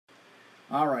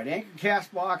All right, Anchor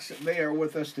Castbox, they are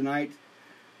with us tonight.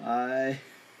 Man,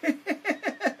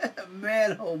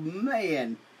 oh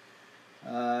man.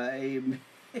 Amen.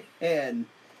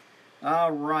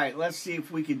 All right, let's see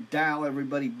if we can dial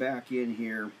everybody back in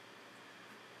here.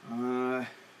 All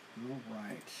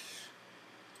right.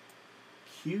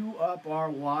 Cue up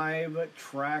our live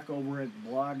track over at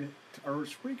Blog, or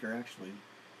Spreaker, actually.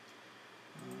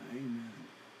 Amen.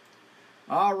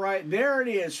 All right, there it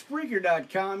is,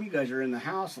 Spreaker.com. You guys are in the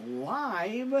house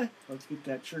live. Let's get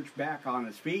that church back on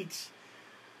its feet.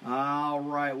 All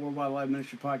right, Worldwide Live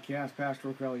Ministry Podcast, Pastor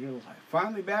O'Crowley here live.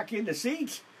 Finally back into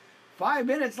seats. 5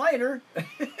 minutes later,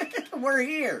 we're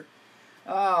here.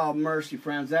 Oh, mercy,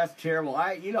 friends, that's terrible.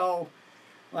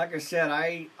 Like I said,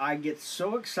 I get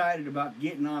so excited about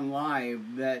getting on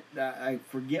live that I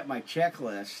forget my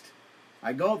checklist.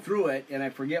 I go through it and I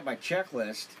forget my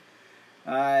checklist.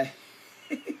 I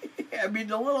mean,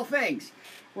 the little things,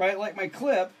 right? Like my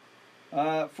clip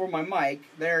for my mic.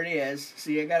 There it is.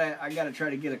 See, I gotta try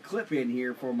to get a clip in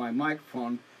here for my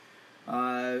microphone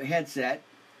headset.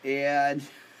 And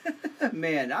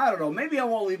man, I don't know. Maybe I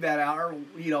won't leave that out, or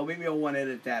maybe I won't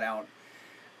edit that out.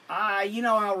 You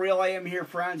know how real I am here,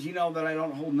 friends. You know that I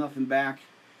don't hold nothing back.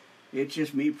 It's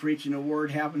just me preaching the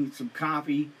word, having some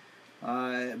coffee.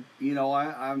 I'm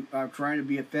trying to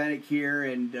be authentic here,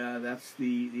 and that's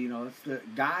the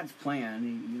God's plan.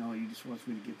 He just wants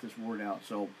me to get this word out.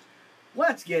 So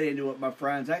let's get into it, my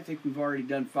friends. I think we've already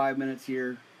done 5 minutes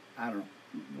here. I don't know.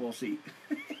 We'll see.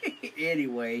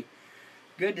 Anyway,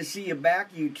 good to see you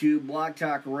back, YouTube, Blog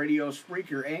Talk Radio,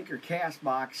 Spreaker, Anchor,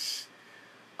 Castbox,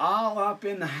 all up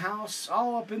in the house,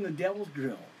 all up in the devil's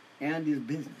grill and his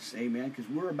business. Amen. Because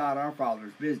we're about our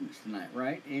Father's business tonight,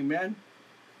 right? Amen.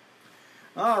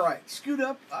 All right, scoot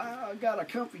up. I got a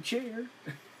comfy chair.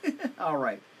 All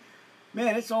right,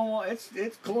 man. It's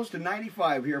close to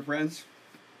 95 here, friends.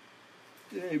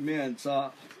 Amen. It's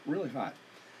really hot.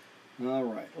 All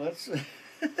right, let's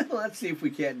see if we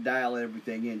can't dial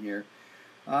everything in here.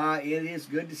 It is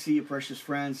good to see you, precious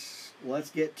friends. Let's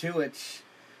get to it.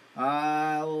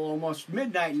 Almost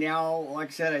midnight now. Like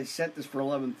I said, I set this for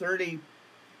 11:30.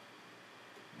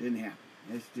 Didn't happen.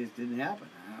 It just didn't happen.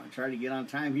 I tried to get on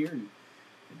time here and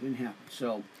it didn't happen.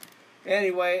 So,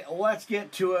 anyway, let's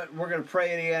get to it. We're going to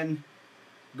pray it in.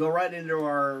 Go right into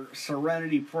our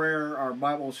serenity prayer, our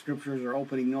Bible scriptures, our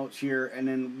opening notes here, and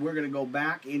then we're going to go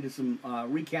back into some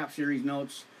recap series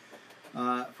notes,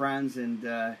 friends, and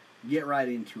get right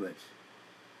into it.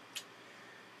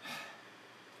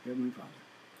 Heavenly Father,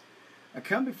 I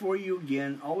come before you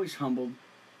again, always humbled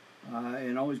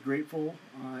and always grateful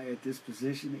at this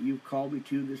position that you've called me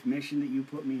to, this mission that you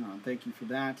put me on. Thank you for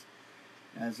that.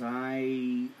 As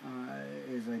I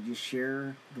just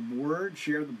share the Word,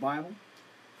 share the Bible,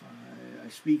 I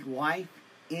speak life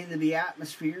into the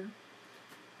atmosphere,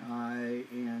 we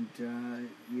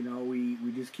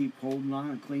just keep holding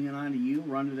on and clinging on to you,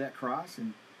 run to that cross,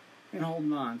 and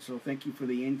holding on. So thank you for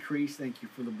the increase, thank you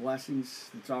for the blessings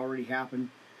that's already happened,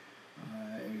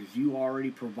 as you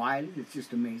already provided. It's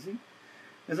just amazing.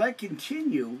 As I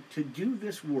continue to do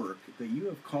this work that you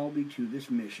have called me to, this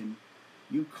mission,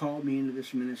 you called me into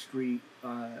this ministry,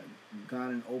 God,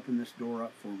 and opened this door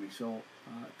up for me. So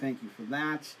thank you for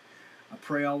that. I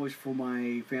pray always for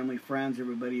my family, friends,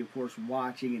 everybody, of course,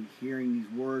 watching and hearing these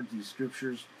words, these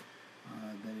scriptures,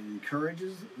 that it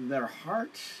encourages their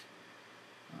hearts,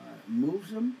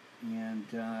 moves them, and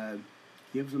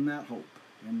gives them that hope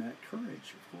and that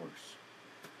courage, of course.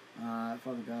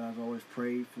 Father God, I always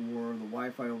pray for the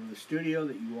Wi-Fi over the studio,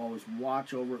 that you always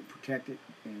watch over it, protect it,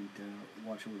 and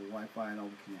watch over the Wi-Fi and all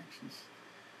the connections.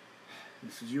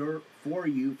 This is for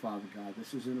you, Father God.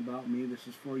 This isn't about me. This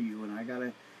is for you, and I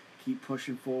gotta keep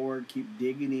pushing forward, keep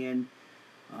digging in.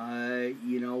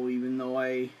 Even though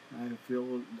I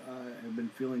feel I've been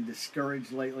feeling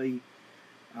discouraged lately,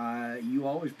 you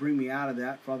always bring me out of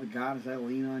that, Father God, as I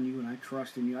lean on you and I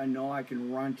trust in you. I know I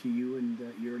can run to you, and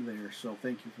you're there. So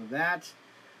thank you for that.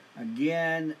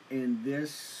 Again, in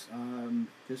this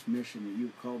mission that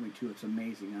you've called me to, it's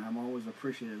amazing, and I'm always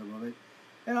appreciative of it,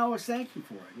 and I always thank you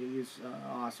for it. It is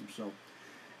awesome. So,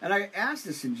 and I ask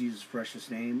this in Jesus' precious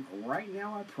name. Right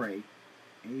now I pray.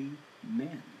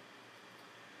 Amen.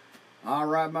 All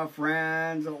right, my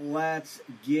friends, let's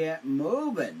get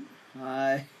moving.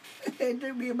 It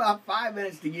took me about 5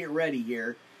 minutes to get ready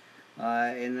here.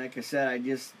 And like I said,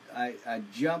 I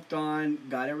jumped on,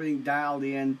 got everything dialed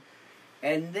in,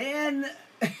 and then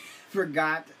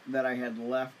forgot that I had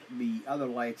left the other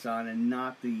lights on and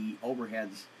not the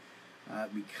overheads,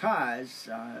 because,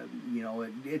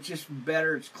 it's just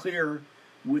better, it's clearer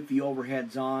with the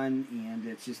overheads on, and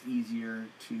it's just easier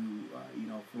to,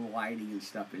 for lighting and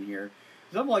stuff in here.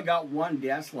 Because I've only got one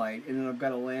desk light, and then I've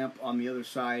got a lamp on the other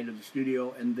side of the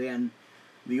studio, and then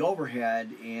the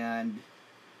overhead, and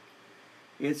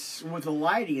it's with the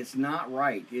lighting, it's not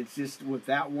right. It's just with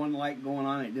that one light going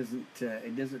on, it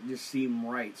doesn't just seem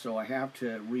right. So I have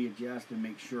to readjust and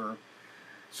make sure.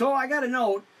 So I got a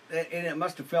note, and it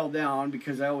must have fell down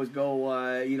because I always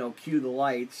go, cue the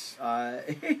lights.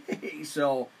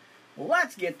 So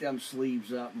let's get them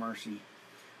sleeves up, mercy.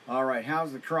 All right,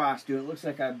 how's the cross doing? It looks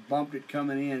like I bumped it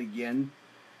coming in again.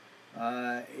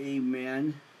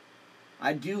 Amen.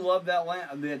 I do love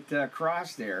that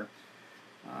cross there.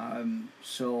 I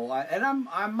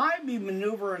might be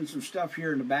maneuvering some stuff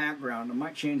here in the background. I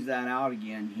might change that out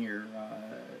again here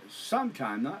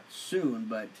sometime, not soon,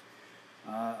 but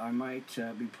I might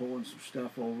be pulling some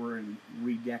stuff over and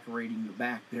redecorating the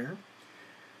back there.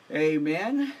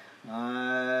 Amen.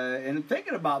 And I'm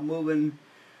thinking about maneuvering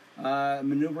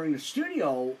the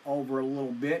studio over a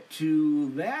little bit to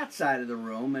that side of the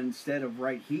room instead of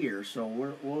right here. So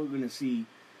we're going to see.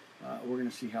 We're going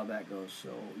to see how that goes. So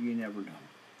you never know.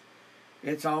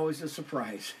 It's always a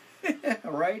surprise,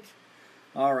 right?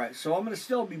 All right. So I'm going to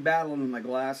still be battling with my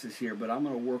glasses here, but I'm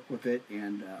going to work with it,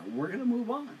 and we're going to move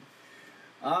on.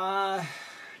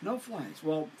 No flies.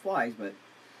 Well, flies, but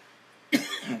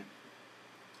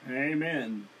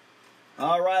amen.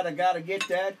 All right. I got to get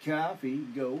that coffee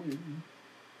going.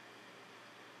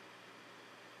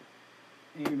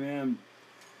 Amen.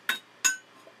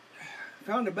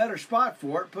 Found a better spot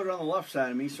for it. Put it on the left side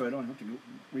of me so I don't have to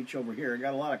reach over here. I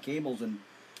got a lot of cables and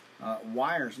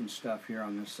wires and stuff here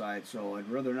on this side, so I'd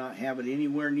rather not have it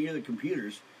anywhere near the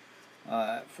computers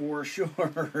for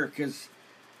sure, because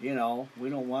we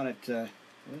don't want it.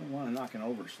 We don't want to knocking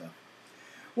over stuff.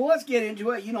 Well, let's get into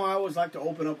it. I always like to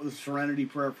open up with a serenity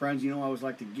prayer, friends. I always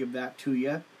like to give that to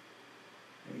you.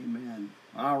 Amen.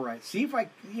 All right. See if I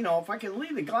can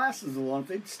leave the glasses alone, if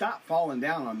they'd stop falling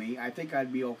down on me, I think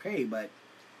I'd be okay. But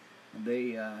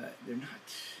they're not.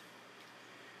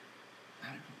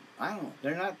 I don't know.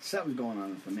 They're not. Something's going on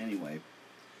with them anyway.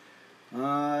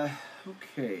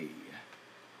 Okay.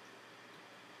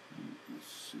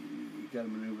 Let's see. Got to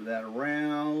maneuver that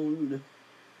around.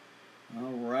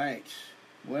 All right.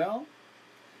 Well.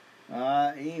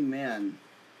 Amen.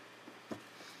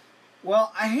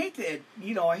 Well, I hate to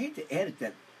edit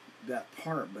that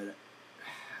part, but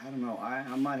I don't know.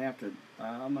 I might have to.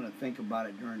 I'm going to think about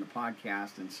it during the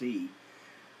podcast and see.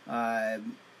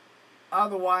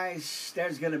 Otherwise,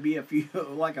 there's going to be a few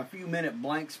minute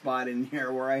blank spot in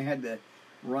there where I had to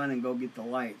run and go get the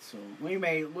light. So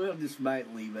we'll just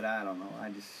might leave it. I don't know.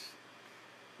 I just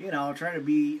try to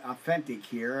be authentic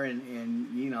here, and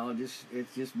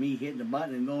it's just me hitting the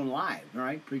button and going live,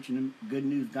 right? Preaching the good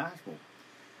news gospel.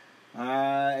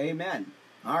 Amen.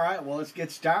 All right, well, let's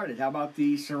get started. How about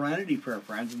the serenity prayer,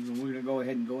 friends? And we're going to go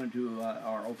ahead and go into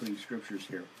our opening scriptures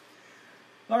here.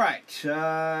 All right.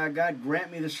 God,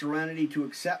 grant me the serenity to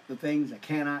accept the things I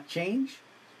cannot change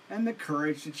and the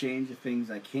courage to change the things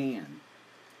I can.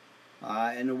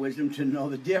 And the wisdom to know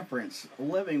the difference,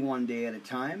 living one day at a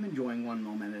time, enjoying one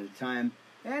moment at a time,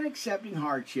 and accepting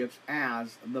hardships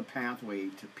as the pathway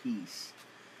to peace.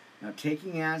 Now,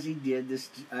 taking as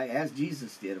Jesus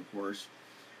did, of course,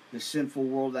 the sinful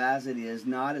world as it is,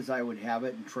 not as I would have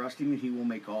it, and trusting that He will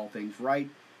make all things right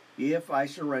if I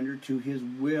surrender to His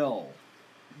will.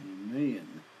 Amen.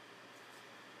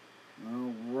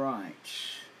 All right.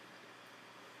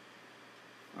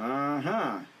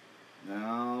 All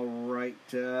right.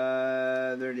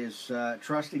 There it is.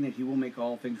 Trusting that He will make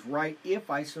all things right if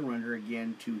I surrender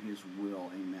again to His will.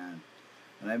 Amen.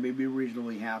 And I may be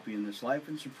reasonably happy in this life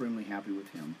and supremely happy with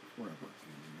Him forever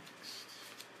and next.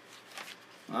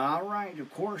 All right,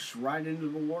 of course, right into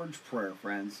the Lord's Prayer,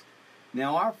 friends.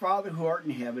 Now, our Father who art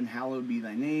in heaven, hallowed be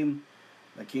thy name.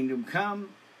 Thy kingdom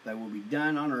come, thy will be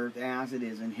done on earth as it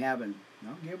is in heaven.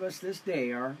 Now give us this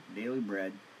day our daily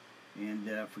bread, and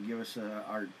forgive us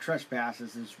our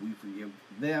trespasses as we forgive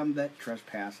them that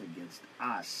trespass against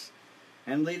us.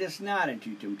 And lead us not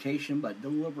into temptation, but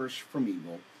deliver us from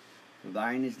evil. For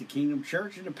thine is the kingdom,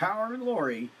 church, and the power and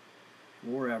glory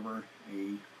forever.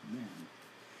 Amen.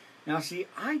 Now, see,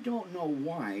 I don't know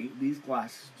why these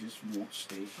glasses just won't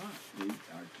stay up. They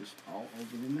are just all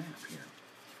over the map here.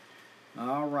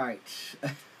 All right.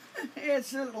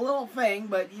 It's a little thing,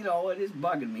 but, it is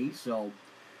bugging me, so,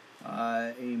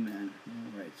 amen.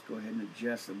 All right, let's go ahead and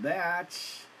adjust that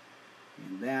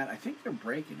and that. I think they're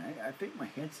breaking. I think my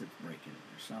headset's breaking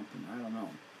or something. I don't know.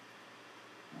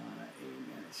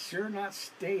 Amen. It's sure not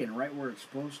staying right where it's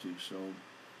supposed to, so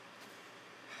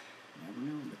never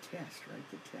know. The test,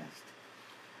 right? The test.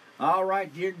 All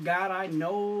right, dear God, I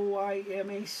know I am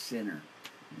a sinner,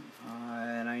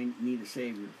 and I need a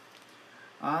Savior.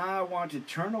 I want to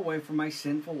turn away from my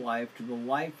sinful life to the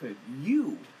life that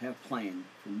you have planned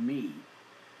for me.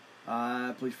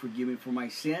 Please forgive me for my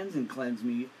sins and cleanse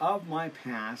me of my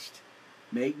past.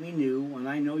 Make me new, and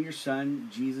I know your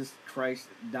Son, Jesus Christ,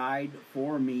 died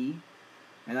for me,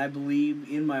 and I believe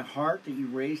in my heart that you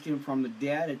raised him from the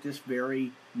dead at this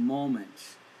very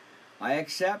moment. I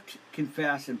accept,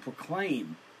 confess, and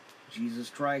proclaim Jesus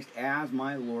Christ as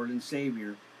my Lord and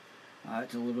Savior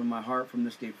to live in my heart from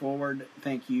this day forward.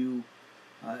 Thank you,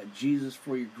 Jesus,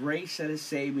 for your grace that has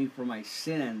saved me from my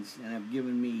sins and have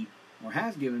given me, or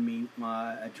has given me,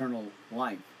 my eternal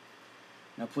life.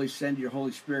 Now please send your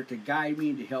Holy Spirit to guide me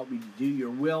and to help me to do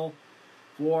your will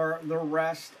for the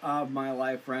rest of my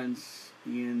life, friends.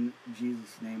 In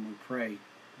Jesus' name we pray,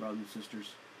 brothers and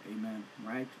sisters. Amen.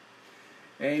 Right?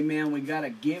 Amen. We got to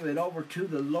give it over to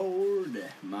the Lord,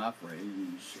 my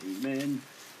friends. Amen.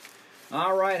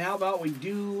 All right. How about we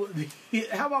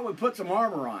put some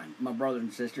armor on, my brothers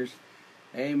and sisters?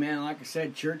 Amen. Like I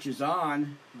said, church is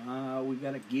on. We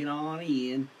got to get on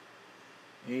in.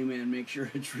 Amen. Make sure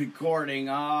it's recording.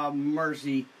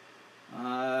 Mercy.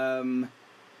 Right.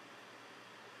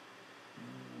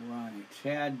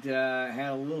 Had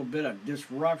a little bit of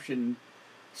disruption.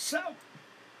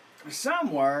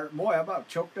 Somewhere, boy, I about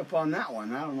choked up on that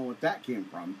one. I don't know what that came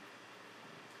from.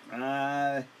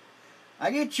 I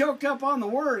get choked up on the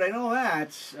word. I know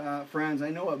that, friends.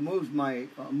 I know it moves me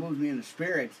in the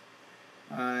spirit.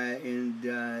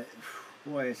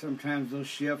 Boy, sometimes those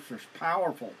shifts are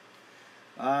powerful.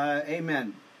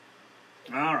 Amen.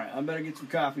 All right, I better get some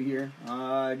coffee here.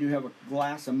 I do have a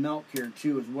glass of milk here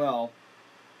too, as well,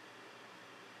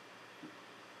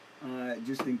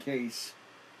 just in case.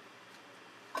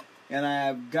 And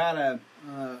I've got a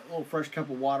little fresh cup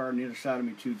of water on the other side of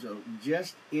me too, so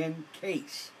just in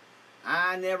case.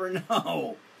 I never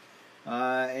know.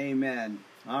 Amen.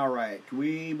 All right,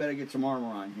 we better get some armor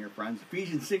on here, friends.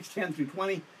 Ephesians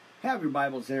 6:10-20. Have your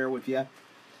Bibles there with you,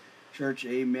 church.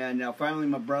 Amen. Now, finally,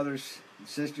 my brothers and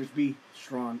sisters, be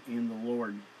strong in the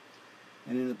Lord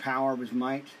and in the power of His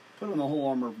might. Put on the whole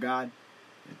armor of God,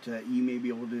 that you may be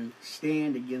able to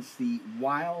stand against the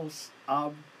wiles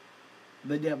of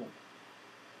the devil.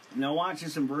 Now watch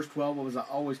this in verse 12, as I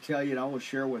always tell you and I always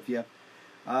share with you.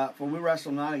 For we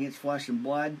wrestle not against flesh and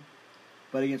blood,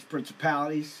 but against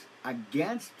principalities,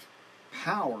 against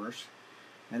powers,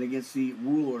 and against the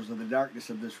rulers of the darkness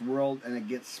of this world, and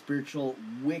against spiritual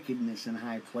wickedness in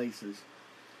high places.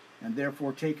 And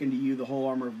therefore take unto you the whole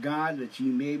armor of God, that ye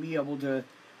may be able to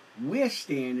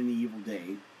withstand in the evil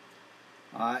day.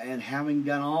 And having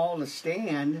done all to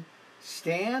stand,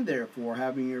 stand therefore,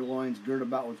 having your loins girt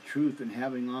about with truth, and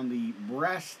having on the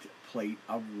breastplate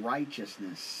of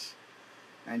righteousness,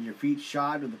 and your feet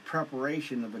shod with the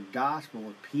preparation of the gospel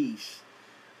of peace.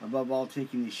 Above all,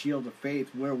 taking the shield of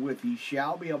faith, wherewith ye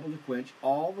shall be able to quench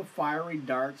all the fiery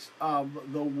darts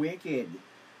of the wicked.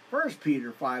 1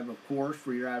 Peter 5, of course,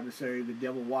 for your adversary the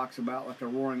devil walks about like a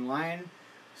roaring lion,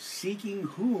 seeking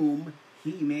whom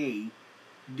he may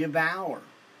devour.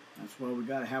 That's why we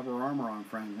got to have our armor on,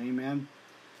 friends. Amen.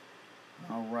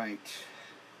 All right.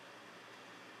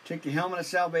 Take the helmet of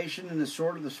salvation and the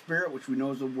sword of the Spirit, which we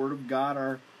know is the Word of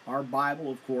God, our Bible,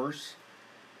 of course.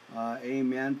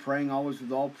 Amen. Praying always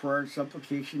with all prayer and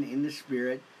supplication in the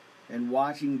Spirit, and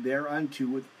watching thereunto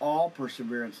with all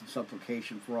perseverance and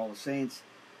supplication for all the saints.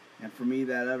 And for me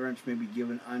that utterance may be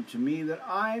given unto me, that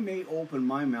I may open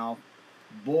my mouth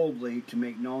boldly to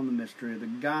make known the mystery of the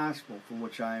gospel, for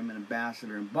which I am an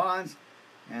ambassador in bonds,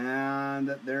 and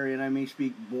that therein I may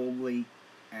speak boldly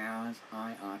as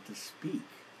I ought to speak.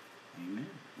 Amen.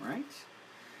 Right?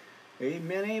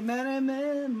 Amen, amen,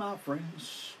 amen, my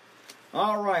friends.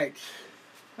 All right.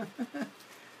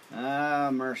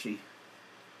 Mercy.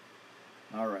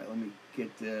 All right, let me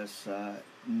get this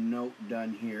note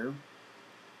done here.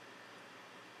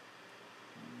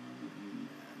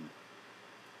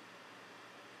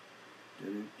 I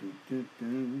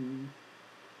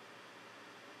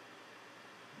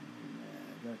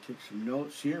gotta take some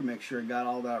notes here, make sure I got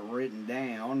all that written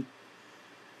down.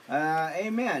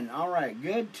 Amen. All right,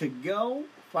 good to go.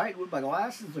 Fight with my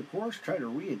glasses, of course. Try to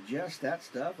readjust that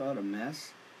stuff out of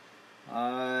mess.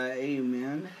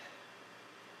 Amen.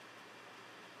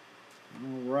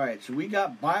 All right, so we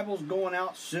got Bibles going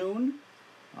out soon.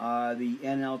 The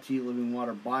NLT Living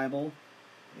Water Bible.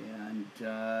 And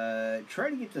try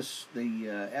to get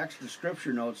the extra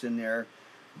scripture notes in there,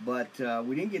 but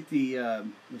we didn't get the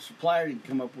supplier didn't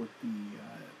come up with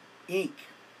the ink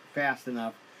fast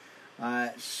enough.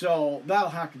 So that'll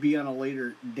have to be on a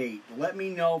later date. Let me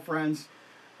know, friends.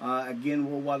 Again,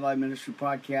 Worldwide Live Ministry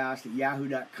Podcast at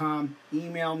yahoo.com.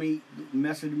 Email me,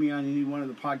 message me on any one of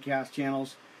the podcast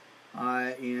channels,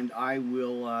 and I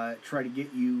will try to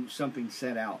get you something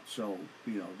set out. So,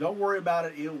 don't worry about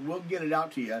it. We'll get it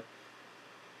out to you.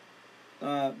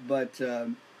 But it's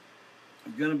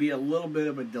going to be a little bit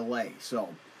of a delay. So,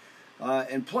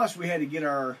 and plus we had to get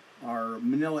our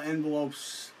manila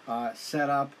envelopes set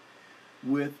up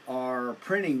with our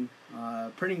printing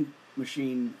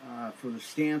machine for the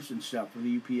stamps and stuff for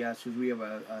the UPS, because we have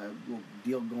a little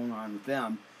deal going on with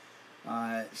them.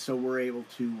 So we're able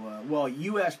to,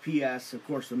 USPS, of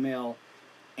course, the mail,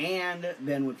 and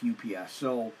then with UPS.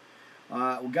 So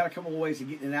we've got a couple of ways of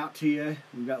getting it out to you.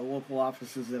 We've got local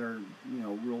offices that are,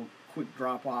 real quick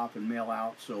drop off and mail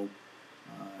out. So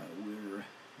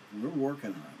we're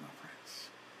working on it, my friends.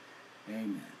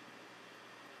 Amen.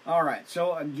 All right.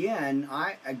 So again,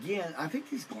 I think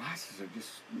these glasses are just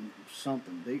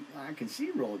something. I can see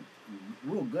real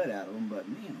good out of them, but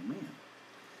man,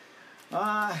 oh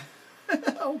man.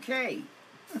 Okay.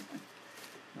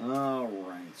 All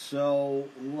right. So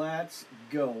let's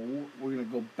go. We're gonna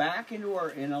go back into our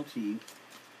NLT,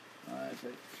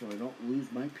 so I don't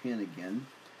lose my pen again.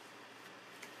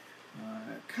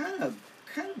 Kind of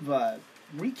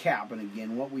recapping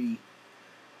again what we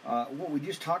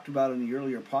just talked about in the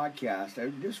earlier podcast.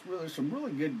 There's some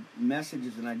really good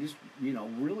messages, and I just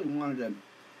really wanted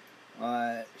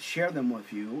to share them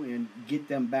with you and get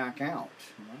them back out.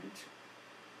 Right?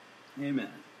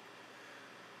 Amen.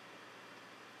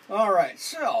 All right,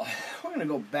 so we're going to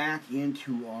go back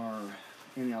into our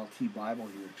NLT Bible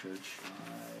here, church,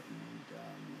 and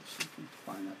let's see if we can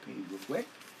find that page real quick.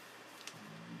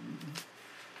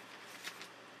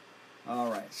 All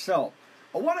right, so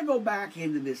I want to go back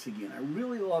into this again. I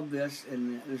really love this,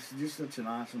 and this is just such an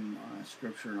awesome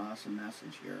scripture, an awesome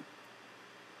message here.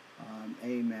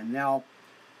 Amen. Now,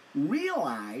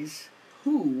 realize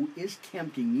who is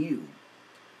tempting you.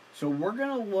 So we're going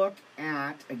to look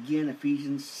at, again,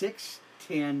 Ephesians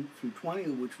 6:10 through 20,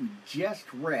 which we just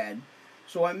read.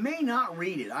 So I may not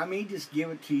read it. I may just give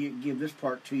it to you, give this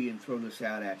part to you, and throw this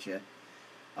out at you.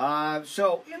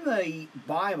 So in the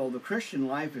Bible, the Christian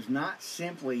life is not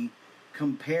simply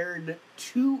compared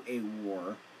to a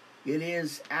war. It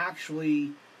is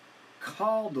actually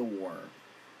called a war.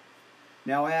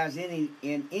 Now, as in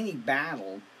any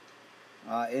battle,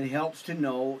 it helps to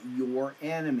know your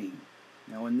enemy.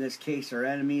 Now, in this case, our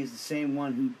enemy is the same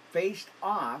one who faced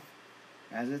off,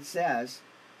 as it says,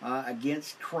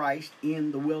 against Christ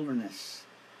in the wilderness.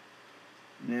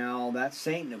 Now, that's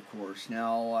Satan, of course.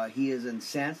 Now, he is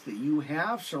incensed that you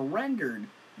have surrendered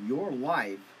your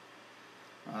life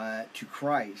to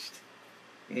Christ.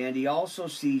 And he also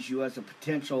sees you as a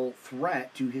potential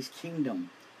threat to his kingdom.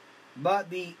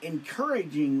 But the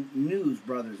encouraging news,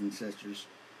 brothers and sisters,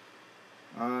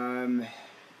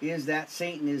 is that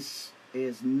Satan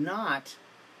is not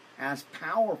as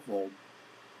powerful,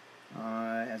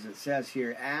 as it says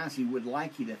here, as he would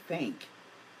like you to think.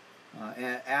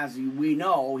 As we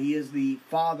know, he is the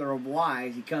father of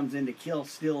lies. He comes in to kill,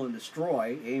 steal, and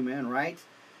destroy. Amen, right?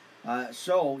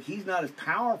 So he's not as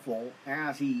powerful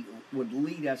as he would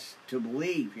lead us to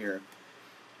believe here.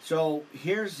 So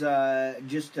here's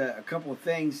just a couple of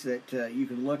things that you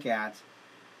can look at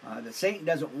that Satan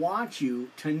doesn't want you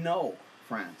to know,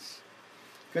 friends.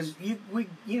 Because you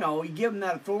give him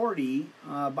that authority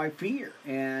by fear,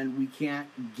 and we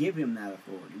can't give him that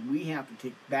authority. We have to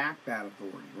take back that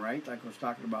authority, right? Like I was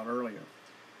talking about earlier.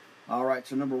 All right,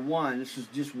 so number one, this is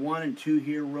just 1 and 2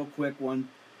 here, real quick one.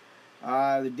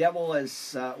 The devil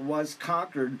was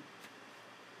conquered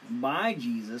by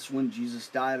Jesus when Jesus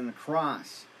died on the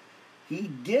cross. He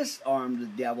disarmed the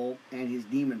devil and his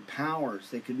demon powers.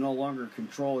 They could no longer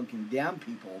control and condemn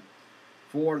people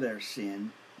for their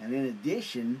sin. And in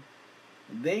addition,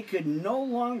 they could no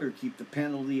longer keep the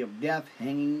penalty of death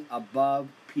hanging above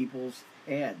people's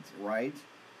heads, right?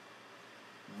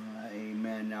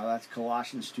 Amen. Now that's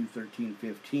Colossians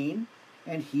 2:13-15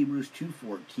 and Hebrews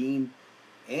 2:14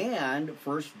 and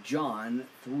 1 John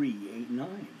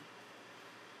 3:8-9.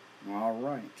 All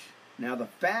right. Now the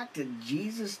fact that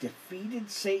Jesus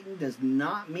defeated Satan does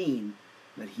not mean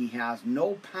that he has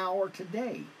no power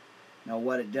today. Now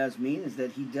what it does mean is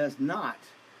that he does not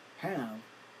have,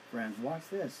 friends, watch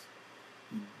this,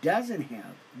 he doesn't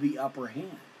have the upper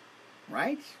hand,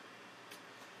 right?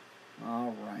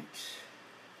 All right.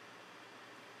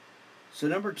 So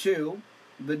number 2,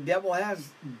 the devil has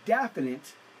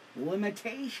definite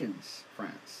limitations,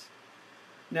 friends.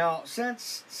 Now,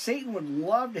 since Satan would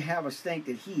love to have us think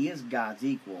that he is God's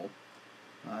equal,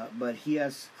 but he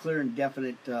has clear and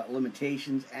definite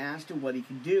limitations as to what he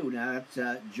can do. Now that's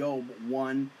Job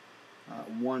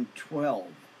 1:12.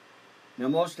 Now,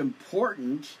 most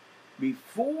important,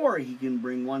 before he can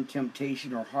bring one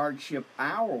temptation or hardship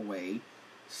our way,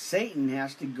 Satan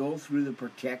has to go through the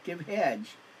protective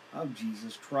hedge of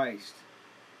Jesus Christ.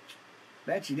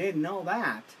 Bet you didn't know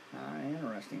that.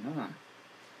 Interesting, huh?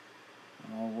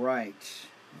 All right.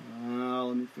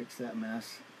 Let me fix that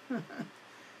mess.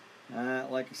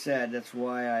 Like I said, that's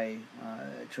why I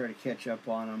try to catch up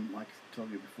on them, like I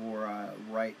told you before,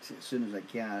 right as soon as I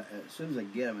can, as soon as I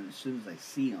get them, and as soon as I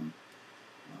see them.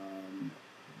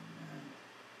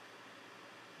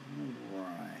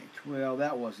 Right. Well,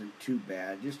 that wasn't too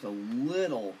bad. Just a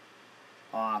little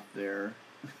off there.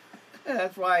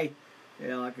 That's why,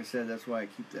 like I said, that's why I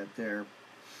keep that there.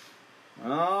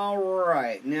 All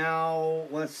right. Now,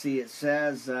 let's see. It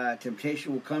says,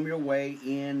 temptation will come your way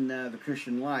in the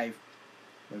Christian life.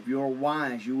 But if you're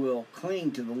wise, you will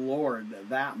cling to the Lord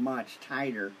that much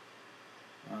tighter,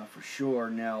 for sure.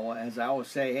 Now, as I always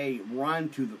say, hey, run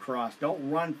to the cross. Don't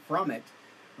run from it.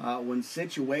 When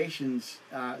situations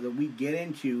that we get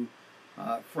into,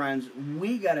 friends,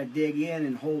 we got to dig in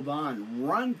and hold on.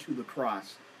 Run to the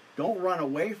cross. Don't run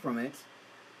away from it.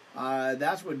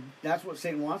 That's what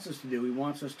Satan wants us to do. He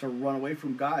wants us to run away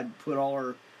from God. Put all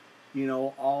our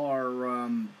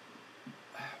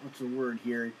what's the word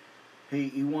here?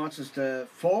 He wants us to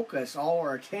focus all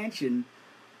our attention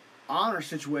on our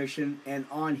situation and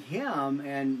on Him,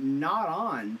 and not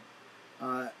on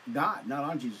God, not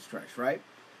on Jesus Christ, right?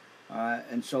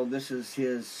 And so this is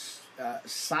his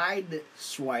side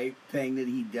swipe thing that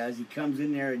he does. He comes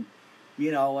in there and,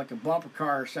 like a bumper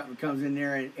car or something, comes in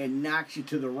there and knocks you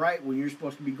to the right when you're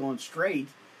supposed to be going straight,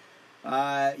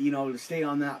 to stay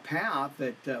on that path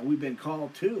that we've been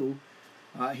called to.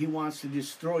 He wants to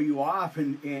just throw you off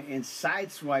and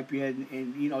side swipe you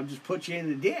and just put you in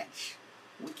the ditch.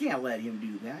 We can't let him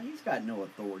do that. He's got no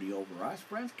authority over us,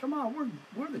 friends. Come on,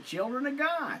 we're the children of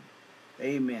God.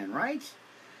 Amen, right?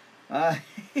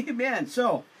 Amen.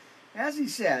 So, as he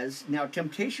says, now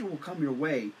temptation will come your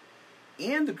way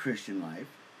in the Christian life,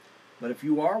 but if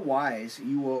you are wise,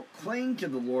 you will cling to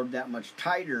the Lord that much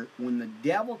tighter when the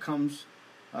devil comes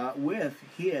with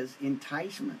his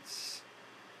enticements.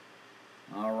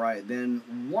 All right, then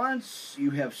once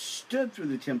you have stood through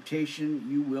the temptation,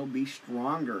 you will be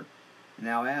stronger.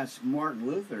 Now, as Martin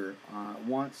Luther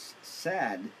once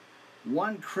said,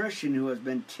 one Christian who has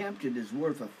been tempted is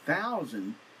worth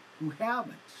 1,000 who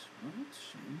haven't.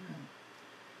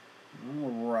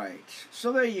 All right.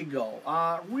 So there you go.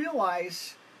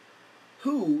 Realize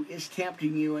who is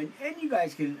tempting you. And you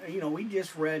guys can, we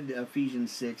just read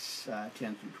Ephesians 6,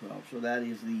 10 through 12. So that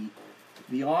is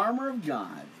the armor of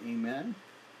God. Amen.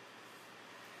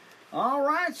 All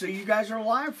right. So you guys are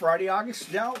live Friday,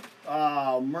 August. No.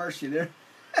 Oh, mercy. There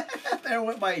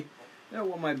went my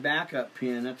backup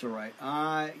pin. That's all right.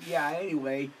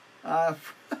 Anyway.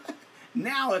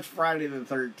 Now it's Friday the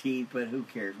 13th, but who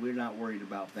cares? We're not worried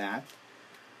about that.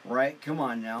 Right? Come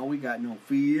on now. We got no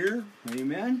fear.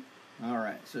 Amen? All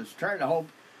right. So it's trying to hope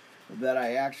that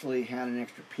I actually had an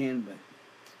extra pin, but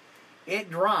it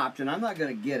dropped, and I'm not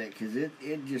going to get it because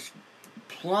it just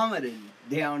plummeted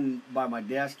down by my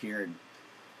desk here, and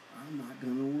I'm not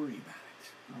going to worry about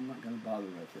it. I'm not going to bother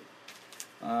with it.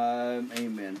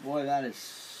 Amen. Boy, that is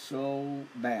so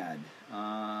bad.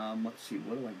 Let's see.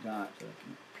 What do I got that I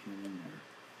can in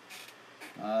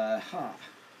there?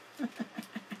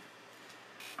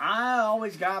 I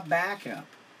always got backup.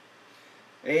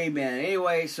 Amen.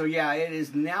 Anyway, so yeah, it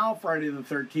is now Friday the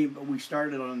 13th, but we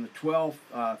started on the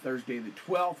 12th, Thursday the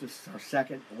 12th. This is our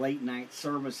second late night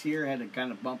service here. Had to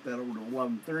kind of bump that over to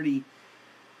 11:30.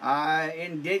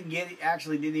 And didn't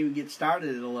even get started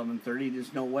at 11:30.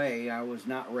 There's no way. I was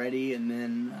not ready, and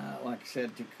then, like I said,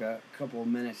 it took a couple of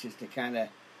minutes just to kind of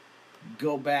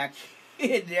go back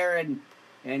in there and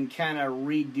kind of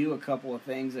redo a couple of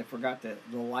things. I forgot the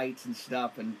lights and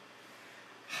stuff, and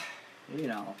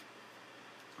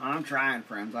I'm trying,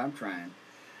 friends. I'm trying.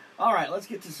 All right, let's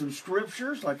get to some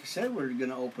scriptures. Like I said, we're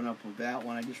going to open up with that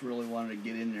one. I just really wanted to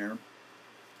get in there.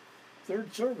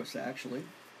 Third service, actually.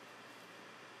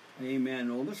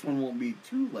 Amen. Well, this one won't be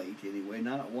too late anyway.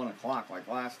 Not at 1 o'clock like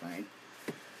last night.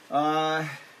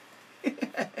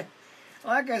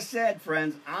 Like I said,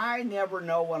 friends, I never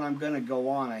know when I'm going to go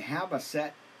on. I have a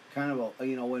set kind of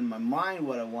in my mind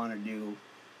what I want to do.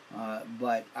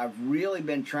 But I've really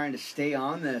been trying to stay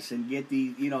on this and get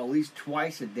these, at least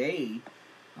twice a day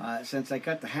since I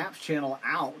cut the Haps channel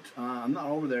out. I'm not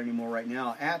over there anymore right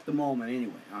now, at the moment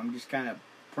anyway. I'm just kind of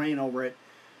praying over it.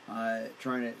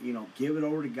 trying to, give it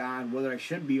over to God, whether I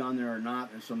should be on there or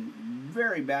not. There's some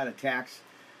very bad attacks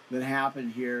that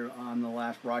happened here on the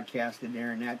last broadcast in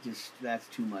there, and that's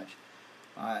too much.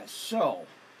 So,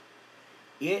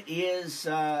 it is,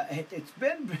 it's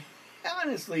been,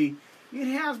 honestly, it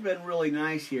has been really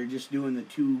nice here just doing the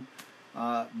 2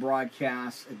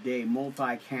 broadcasts a day,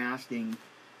 multicasting.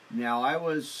 Now, I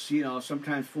was,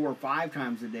 sometimes 4 or 5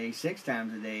 times a day, 6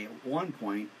 times a day at one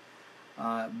point,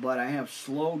 but I have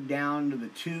slowed down to the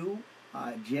 2,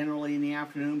 generally in the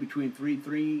afternoon between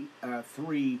 3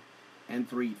 and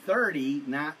 3:30,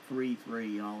 not 3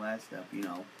 and all that stuff,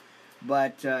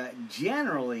 But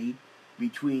generally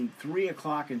between 3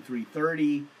 o'clock and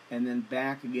 3:30, and then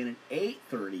back again at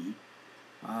 8:30.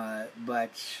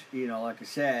 But like I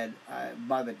said,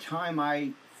 by the time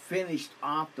I finished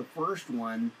off the first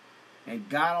one and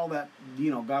got all that,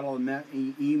 got all the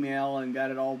email and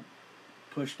got it all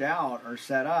pushed out or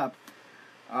set up,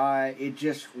 it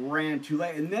just ran too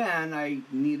late, and then I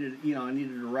needed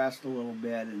to rest a little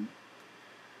bit, and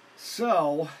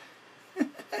so, and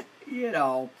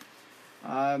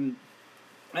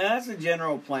that's the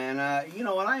general plan. And I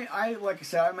like I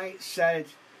said, I might set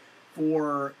it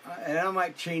for, and I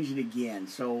might change it again,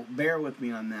 so bear with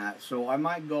me on that. So I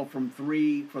might go from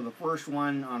 3 for the first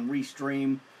one on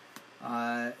Restream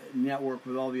network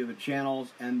with all the other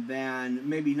channels, and then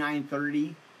maybe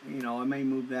 9:30. I may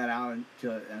move that out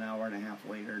to an hour and a half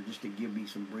later, just to give me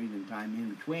some breathing time in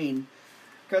between,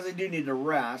 because I do need to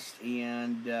rest,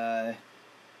 and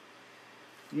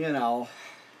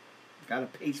got to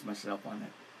pace myself on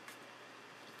it.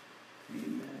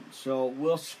 Amen. So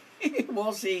we'll see.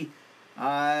 We'll see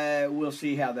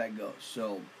how that goes.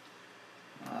 So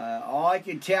all I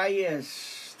can tell you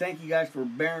is thank you guys for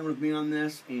bearing with me on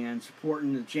this and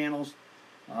supporting the channels.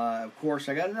 Of course,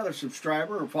 I got another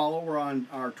subscriber or follower on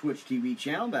our Twitch TV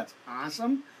channel. That's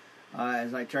awesome.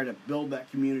 As I try to build that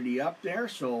community up there.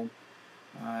 So,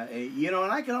 and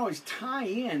I can always tie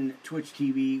in Twitch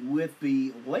TV with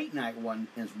the late night one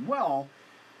as well.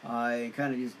 Kind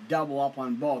of just double up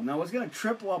on both. Now, I was going to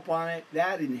triple up on it.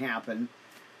 That didn't happen.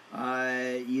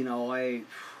 I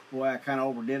kind of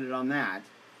overdid it on that.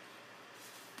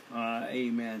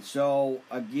 Amen. So,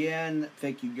 again,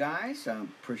 thank you guys. I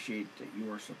appreciate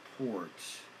your support.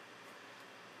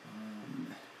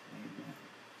 Amen.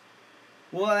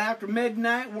 Well, after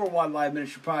midnight, Worldwide Live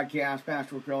Ministry Podcast,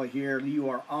 Pastor Rick Riley here. You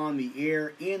are on the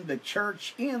air, in the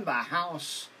church, in the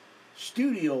house,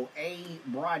 Studio A,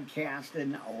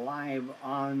 broadcasting live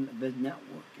on the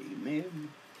network.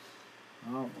 Amen.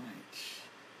 All right.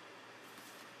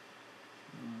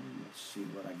 Let's see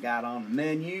what I got on the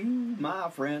menu, my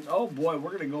friends. Oh boy,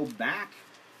 we're going to go back.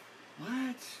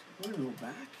 What? We're going to go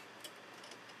back?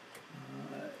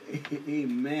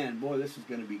 Amen. Boy, this is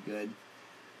going to be good.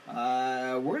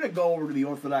 We're going to go over to the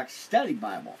Orthodox Study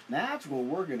Bible. That's where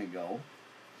we're going to go.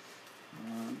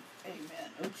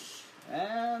 Amen. Oops.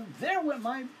 And there went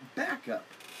my backup.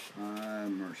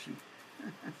 Mercy.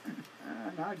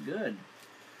 Not good.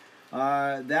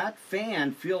 That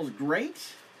fan feels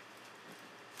great,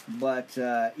 but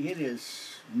it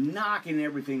is knocking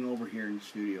everything over here in the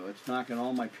studio. It's knocking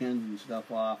all my pins and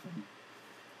stuff off. And,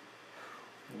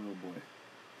 oh boy.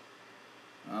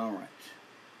 All right.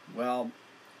 Well,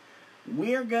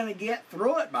 we're going to get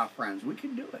through it, my friends. We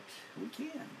can do it. We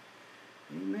can.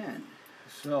 Amen.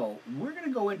 So, we're going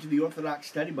to go into the Orthodox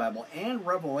Study Bible and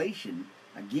Revelation.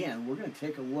 Again, we're going to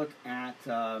take a look at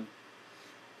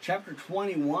chapter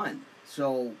 21.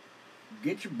 So,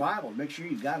 get your Bible. Make sure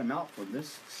you got them out for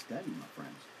this study, my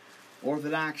friends.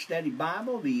 Orthodox Study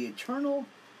Bible, the Eternal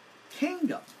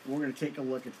Kingdom. We're going to take a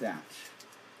look at that.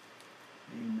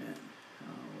 Amen.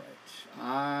 All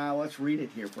right. Let's read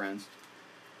it here, friends.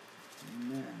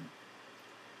 Amen.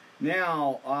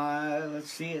 Now,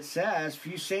 let's see, it says,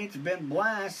 few saints have been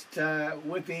blessed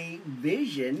with a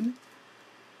vision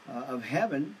of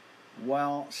heaven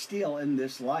while still in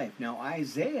this life. Now,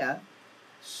 Isaiah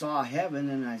saw heaven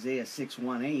in Isaiah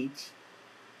 6:1-8,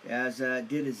 as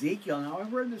did Ezekiel. Now,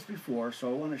 I've read this before, so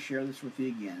I want to share this with you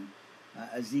again.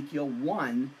 Ezekiel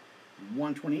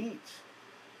 1:1-28.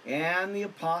 And the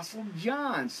Apostle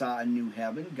John saw a new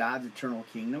heaven, God's eternal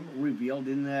kingdom, revealed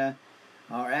in the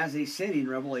as a city in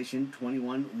Revelation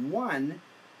 21:1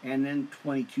 and then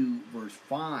 22 verse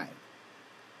 5.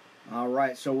 All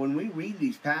right, so when we read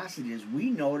these passages, we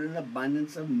note an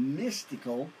abundance of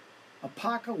mystical,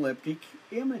 apocalyptic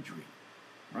imagery,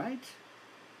 right?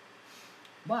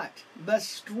 But the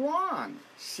strong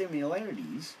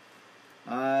similarities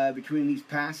between these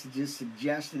passages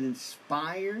suggest an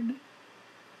inspired,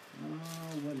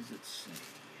 what does it say?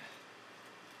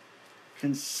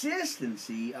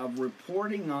 consistency of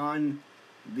reporting on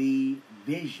the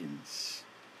visions.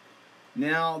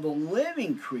 Now, the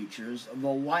living creatures, the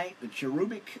light, the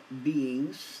cherubic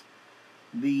beings,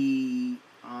 the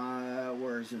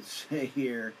where does it say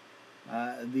here?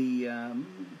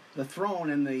 The throne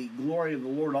and the glory of the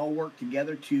Lord all work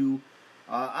together to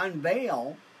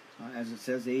unveil, as it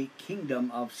says, a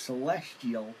kingdom of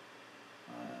celestial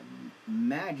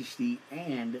majesty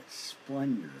and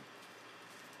splendor.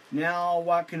 Now,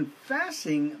 while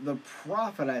confessing the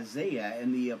prophet Isaiah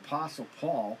and the apostle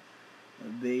Paul,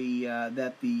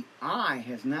 that the eye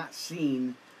has not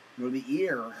seen, nor the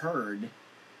ear heard,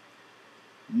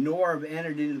 nor have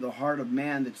entered into the heart of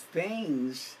man the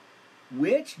things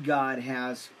which God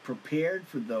has prepared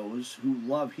for those who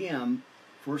love Him,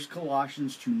 1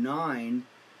 Colossians 2:9,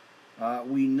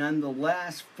 we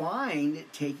nonetheless find,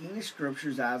 taking the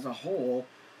Scriptures as a whole,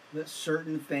 that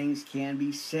certain things can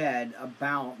be said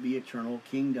about the eternal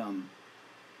kingdom.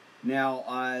 Now,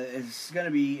 it's going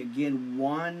to be, again,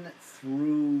 1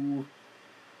 through,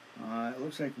 it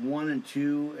looks like 1 and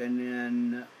 2, and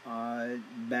then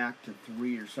back to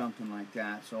 3 or something like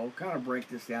that. So I'll kind of break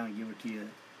this down and give it to you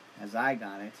as I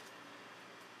got it.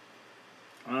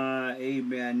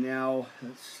 Amen. Now,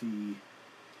 let's see.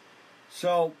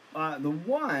 So, the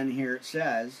 1 here, it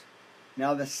says,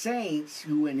 now the saints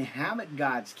who inhabit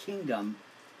God's kingdom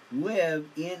live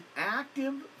in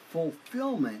active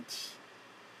fulfillment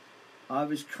of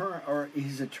His current or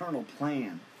His eternal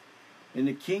plan. In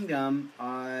the kingdom,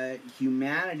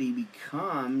 humanity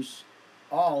becomes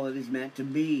all it is meant to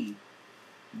be.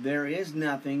 There is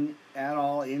nothing at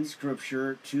all in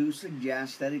Scripture to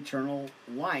suggest that eternal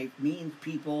life means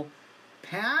people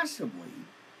passively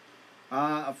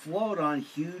afloat on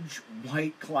huge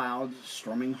white clouds,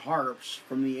 storming harps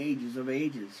from the ages of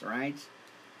ages, right?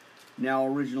 Now,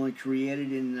 originally created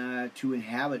to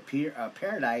inhabit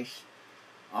paradise,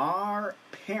 our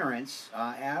parents,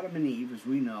 Adam and Eve, as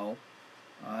we know,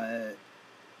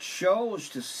 chose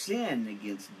to sin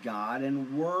against God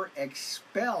and were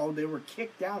expelled. They were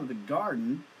kicked out of the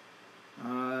garden.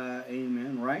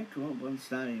 Amen, right? Well,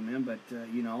 it's not amen, but,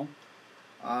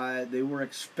 they were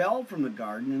expelled from the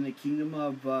garden, and the kingdom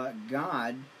of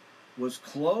God was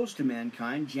closed to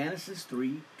mankind, Genesis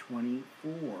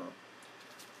 3:24.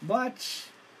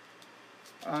 But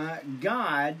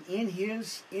God, in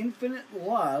His infinite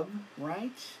love,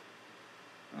 right?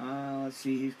 Let's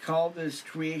see, He's called this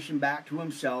creation back to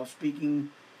Himself,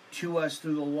 speaking to us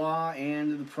through the law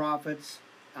and the prophets,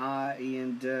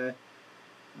 and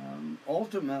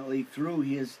ultimately through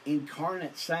His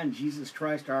incarnate Son, Jesus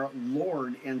Christ, our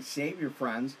Lord and Savior,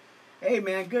 friends. Hey,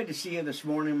 man, good to see you this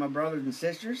morning, my brothers and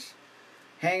sisters.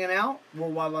 Hanging out,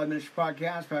 Worldwide Live Ministry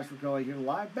Podcast, Pastor Kelly here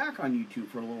live, back on YouTube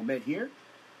for a little bit here,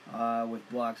 with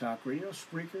Blog Talk Radio,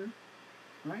 Spreaker,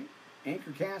 right?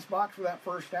 Anchor Castbox for that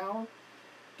first hour,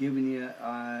 giving you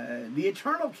the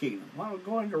eternal kingdom. Why don't we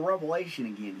go into Revelation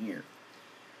again here?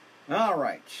 All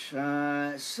right,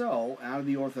 so out of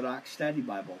the Orthodox Study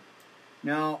Bible.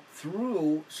 Now,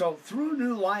 through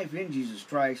new life in Jesus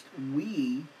Christ,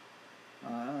 we,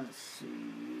 let's see,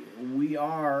 we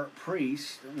are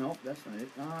priests. Nope, that's not it.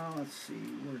 Let's see,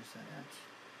 where's that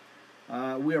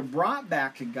at? We are brought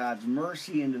back to God's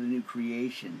mercy into the new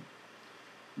creation.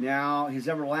 Now, His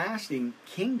everlasting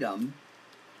kingdom,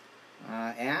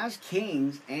 as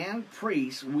kings and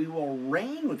priests, we will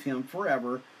reign with Him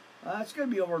forever. It's going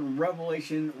to be over in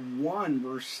Revelation 1,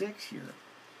 verse 6 here.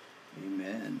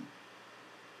 Amen.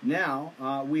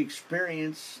 Now, we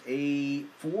experience a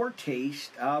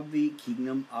foretaste of the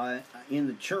kingdom in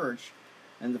the church,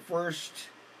 and the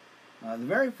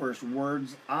very first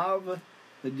words of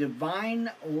the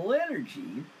divine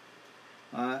liturgy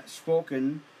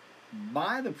spoken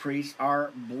by the priest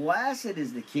are, "Blessed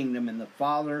is the kingdom and the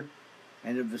Father,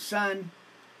 and of the Son,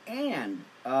 and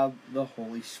of the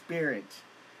Holy Spirit,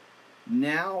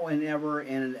 now and ever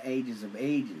and in the ages of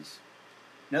ages."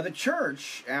 Now the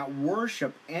church at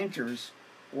worship enters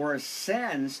or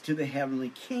ascends to the heavenly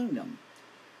kingdom,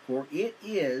 for it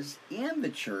is in the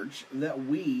church that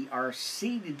we are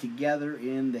seated together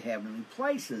in the heavenly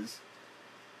places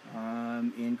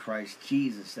in Christ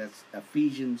Jesus. That's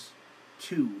Ephesians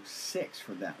 2:6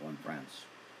 for that one, friends.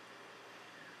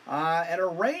 And are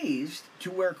raised to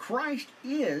where Christ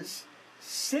is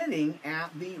sitting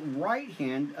at the right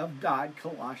hand of God,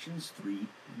 Colossians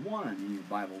 3:1 in your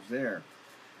Bibles there.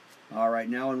 All right,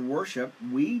 now in worship,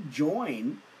 we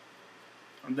join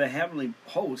the heavenly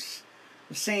hosts,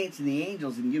 the saints and the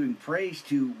angels, in giving praise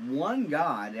to one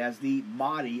God as the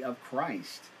body of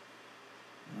Christ.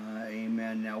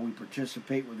 Amen. Now we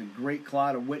participate with a great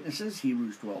cloud of witnesses,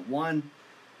 Hebrews 12:1,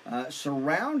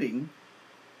 surrounding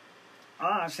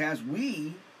us as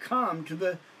we come to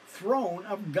the throne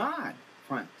of God,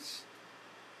 friends.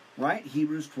 Right?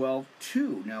 Hebrews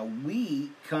 12:2. Now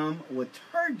we come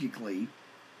liturgically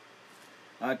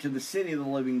to the city of the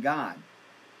living God,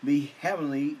 the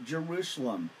heavenly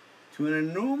Jerusalem, to an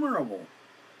innumerable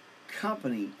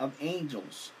company of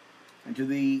angels, and to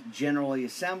the general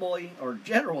assembly,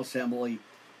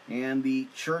 and the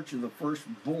church of the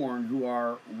firstborn who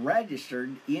are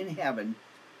registered in heaven,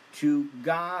 to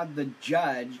God the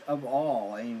judge of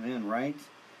all. Amen, right?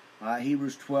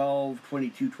 Hebrews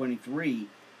 12:22-23,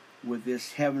 with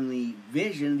this heavenly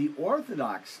vision, the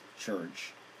Orthodox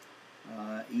Church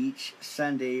each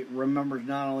Sunday remembers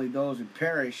not only those who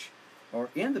perish or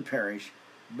in the parish,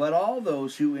 but all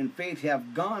those who in faith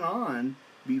have gone on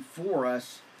before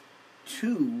us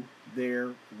to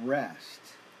their rest.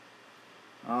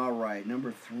 All right,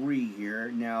 number 3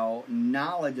 here. Now,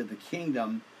 knowledge of the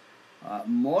kingdom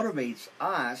motivates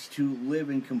us to live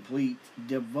in complete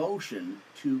devotion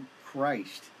to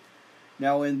Christ.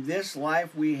 Now, in this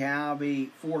life, we have a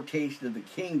foretaste of the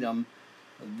kingdom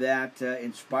that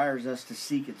inspires us to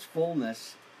seek its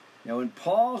fullness. Now, in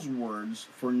Paul's words,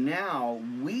 for now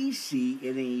we see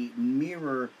in a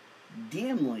mirror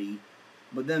dimly,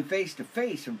 but then face to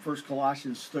face in 1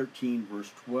 Colossians 13,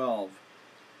 verse 12.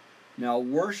 Now,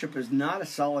 worship is not a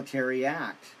solitary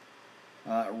act.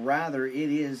 Rather, it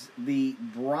is the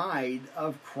bride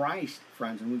of Christ,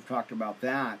 friends, and we've talked about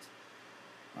that.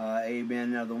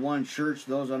 Amen. Now, the one church,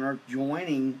 those on earth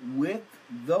joining with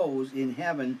those in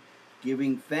heaven,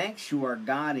 giving thanks to our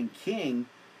God and King,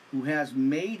 who has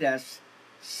made us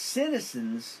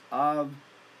citizens of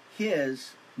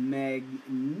His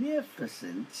magnificent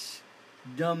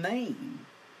domain.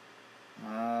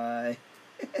 Amen.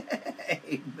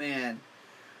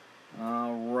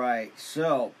 All right.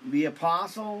 So, the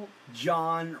Apostle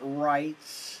John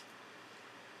writes,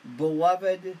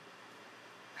 Beloved,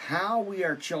 how we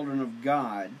are children of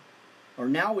God, or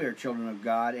now we are children of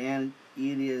God, and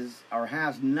it is, or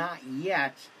has not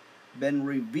yet been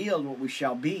revealed what we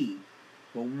shall be.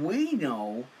 But we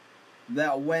know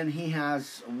that when He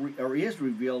has, or is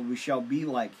revealed, we shall be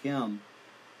like Him.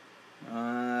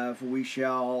 For we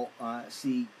shall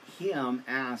see Him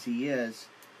as He is.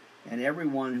 And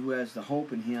everyone who has the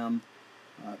hope in Him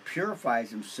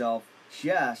purifies himself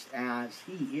just as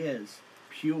He is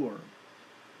pure.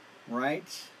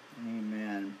 Right?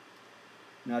 Amen.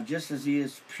 Now, just as He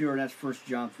is pure, and that's 1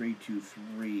 John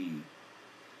 3:2-3.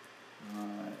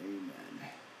 Amen.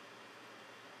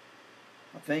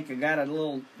 I think I got a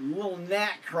little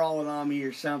gnat crawling on me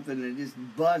or something, and it just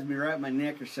buzzed me right in my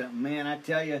neck or something. Man, I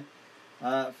tell you,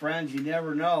 friends, you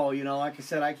never know. You know, like I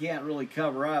said, I can't really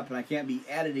cover up, and I can't be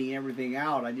editing everything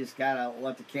out. I just got to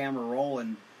let the camera roll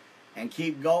and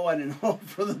keep going and hope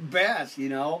for the best, you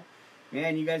know.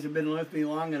 Man, you guys have been with me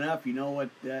long enough. You know what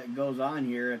goes on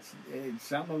here. It's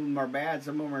some of them are bad,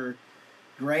 some of them are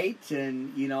great,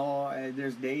 and, you know,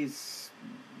 there's days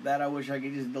that I wish I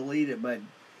could just delete it, but,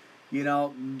 you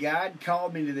know, God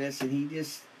called me to this, and He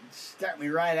just stuck me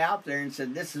right out there and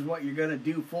said, this is what you're going to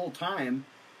do full time.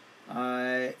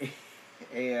 Man,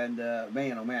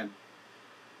 oh man.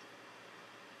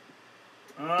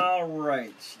 All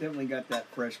right, definitely got that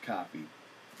fresh copy.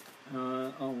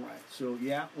 All right, so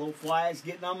yeah, little flies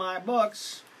getting on my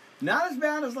books. Not as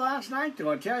bad as last night, though.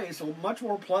 I tell you, so much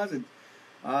more pleasant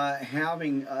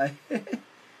having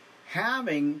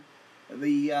having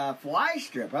the fly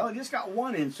strip. Well, I just got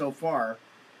one in so far,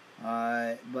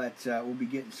 but we'll be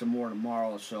getting some more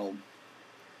tomorrow. So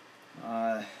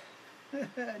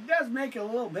it does make it a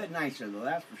little bit nicer, though.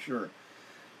 That's for sure.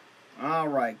 All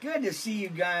right, good to see you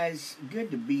guys.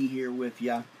 Good to be here with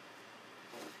you.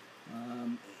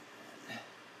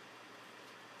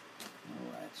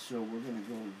 Alright, so we're going to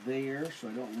go there so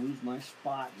I don't lose my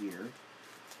spot here.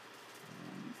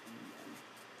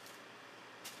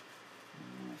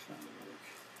 That's not going to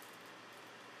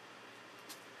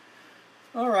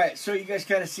work. Alright, so you guys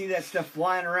kind of see that stuff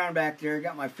flying around back there. I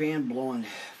got my fan blowing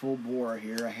full bore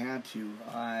here. I had to.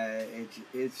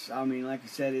 It's I mean, like I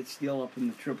said, it's still up in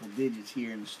the triple digits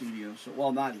here in the studio. So,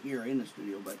 well, not here in the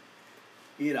studio, but,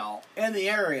 you know, in the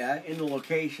area, in the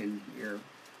location here.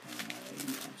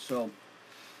 So,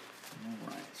 all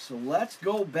right. So let's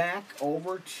go back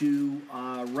over to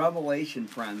Revelation,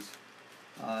 friends.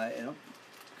 Got a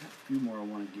few more I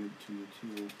want to give to you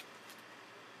too.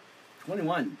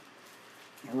 21.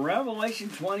 Revelation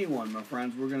 21, my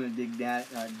friends. We're going to dig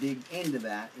into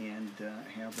that and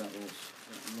have that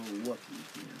little looky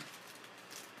here.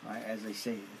 As they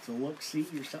say, it's a look-see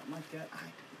or something like that.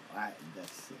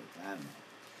 That's it. I don't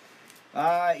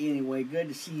know. Anyway, good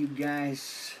to see you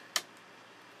guys.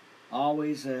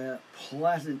 Always a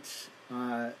pleasant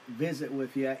visit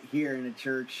with you here in the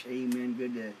church.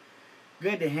 Amen.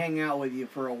 Good to hang out with you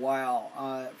for a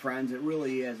while, friends. It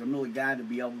really is. I'm really glad to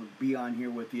be able to be on here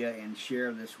with you and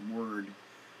share this word.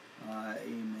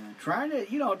 Amen. Trying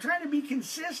to be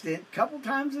consistent, a couple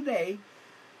times a day.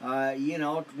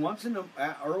 Once in the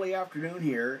early afternoon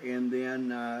here, and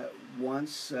then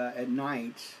once at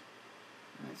night.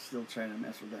 I'm still trying to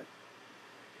mess with that.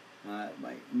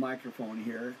 My microphone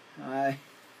here. I'm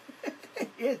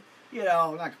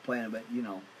not complaining, but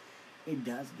it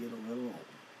does get a little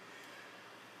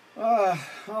old.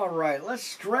 All right, let's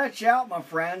stretch out, my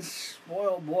friends. Boy,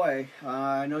 oh boy,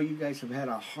 I know you guys have had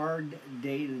a hard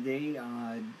day today.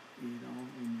 In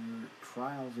your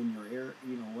trials, in your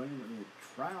whatever the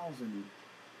trials and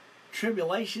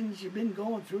tribulations you've been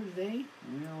going through today.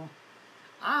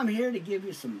 I'm here to give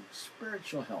you some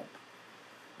spiritual help.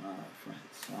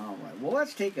 Friends. All right. Well,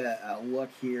 let's take a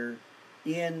look here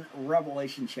in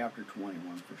Revelation chapter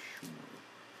 21 for sure.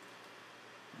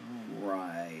 All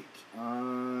right.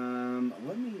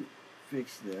 Let me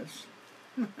fix this.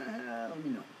 Let me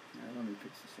know. Let me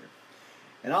fix this here.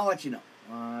 And I'll let you know.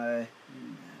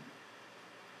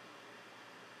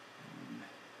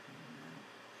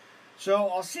 So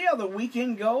I'll see how the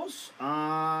weekend goes.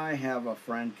 I have a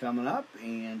friend coming up,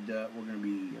 and we're going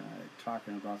to be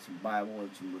talking about some Bible and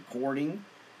some recording.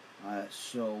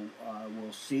 So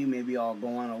we'll see. Maybe I'll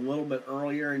go on a little bit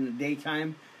earlier in the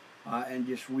daytime and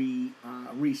just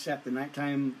reset the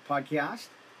nighttime podcast.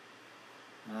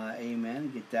 Amen.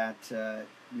 Get that, do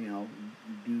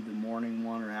the morning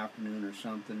one or afternoon or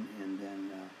something, and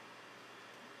then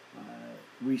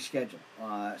reschedule.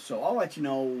 So I'll let you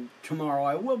know tomorrow.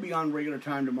 I will be on regular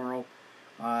time tomorrow,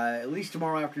 at least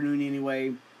tomorrow afternoon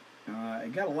anyway. I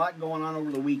got a lot going on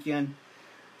over the weekend,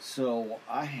 so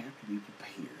I have to be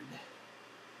prepared.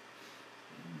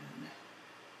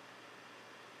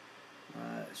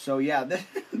 So yeah,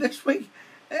 this week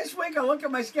I look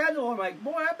at my schedule. I'm like,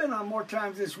 boy, I've been on more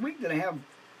times this week than I have,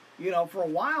 for a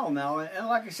while now. And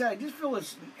like I said, I just feel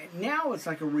now it's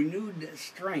like a renewed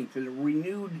strength and a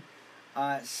renewed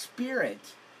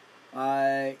spirit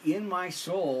in my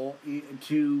soul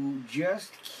to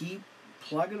just keep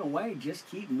plugging away, just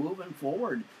keep moving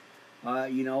forward,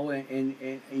 and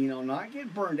not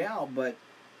get burned out, but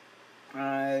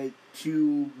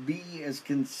to be as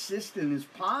consistent as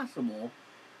possible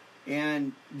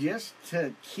and just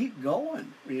to keep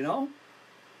going,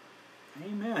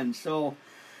 Amen. So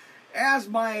as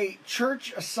my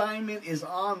church assignment is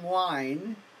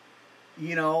online,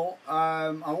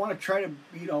 I want to try to,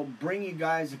 bring you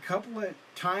guys a couple of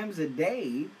times a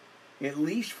day, at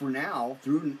least for now,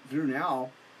 through now.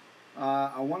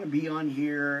 I want to be on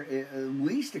here at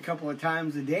least a couple of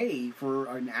times a day for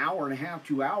an hour and a half,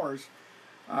 2 hours,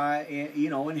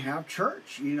 and have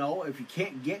church. If you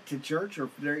can't get to church, or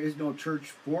if there is no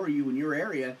church for you in your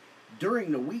area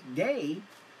during the weekday,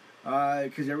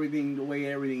 because the way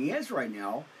everything is right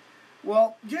now,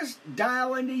 well, just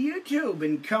dial into YouTube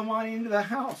and come on into the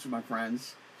house, my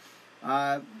friends.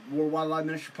 Worldwide Live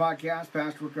Ministry Podcast,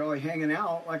 Pastor Rick Early hanging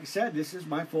out. Like I said, this is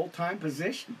my full-time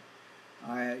position.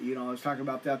 I was talking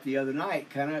about that the other night.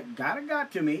 Kind of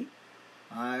got to me.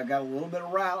 I got a little bit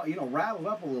of rattled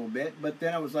up a little bit. But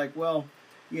then I was like, well,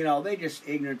 they just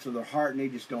ignorant to their heart and they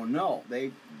just don't know.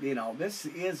 This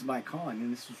is my calling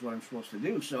and this is what I'm supposed to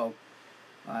do. So,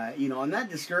 and that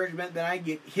discouragement, then I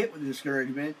get hit with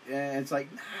discouragement. And it's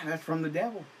like, nah, that's from the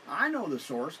devil. I know the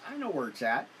source. I know where it's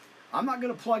at. I'm not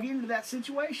going to plug into that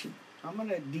situation. I'm going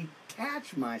to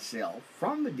detach myself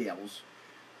from the devil's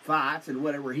thoughts and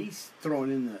whatever he's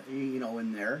throwing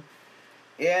in there,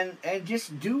 and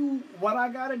just do what I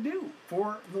got to do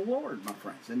for the Lord, my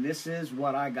friends. And this is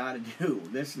what I got to do.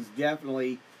 This is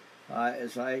definitely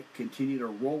as I continue to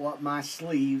roll up my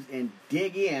sleeves and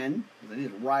dig in, because I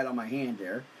just right on my hand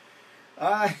there,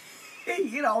 and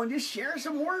just share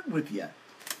some word with you.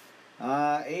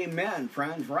 Amen,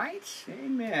 friends, right?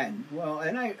 Amen. Well,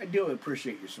 and I do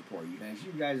appreciate your support, you guys.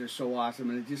 You guys are so awesome,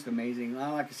 and it's just amazing.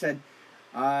 Like I said,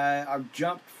 I've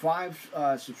jumped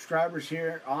 5 subscribers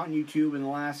here on YouTube in the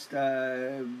last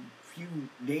few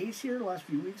days here, the last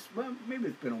few weeks. Well, maybe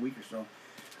it's been a week or so.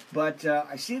 But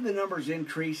I see the numbers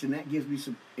increase, and that gives me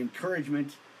some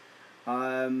encouragement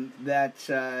that,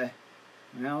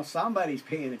 somebody's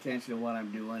paying attention to what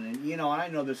I'm doing. And, I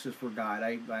know this is for God.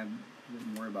 I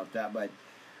wouldn't worry about that. But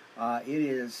it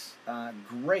is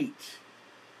great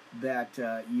that,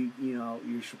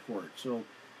 your support. So,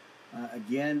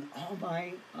 again, all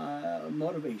my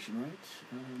motivation, right?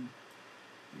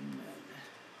 Amen.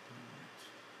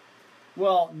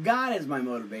 Well, God is my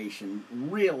motivation.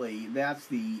 Really, that's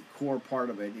the core part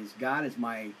of it. Is God is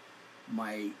my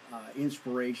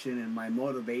inspiration and my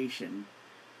motivation.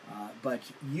 But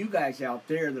you guys out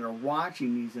there that are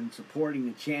watching these and supporting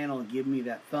the channel and giving me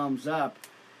that thumbs up,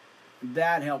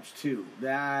 that helps too.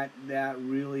 That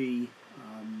really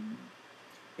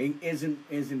is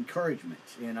encouragement,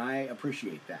 and I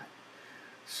appreciate that.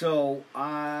 So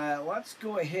let's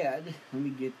go ahead. Let me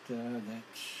get that.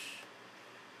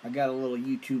 I got a little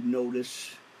YouTube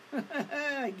notice.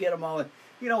 Get them all.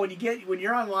 You know, when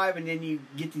you're on live and then you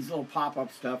get these little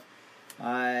pop-up stuff,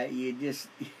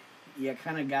 you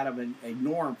kind of got to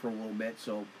ignore them for a little bit.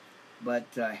 So, but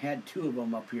I had two of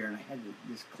them up here and I had to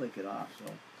just click it off.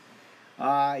 So,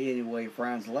 anyway,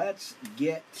 friends, let's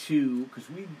get to, because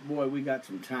we got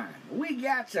some time. We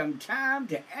got some time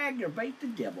to aggravate the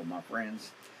devil, my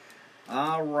friends.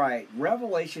 All right,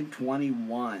 Revelation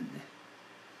 21.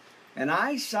 And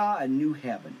I saw a new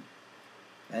heaven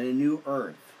and a new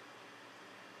earth.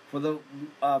 For the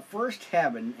first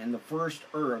heaven and the first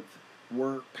earth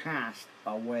were passed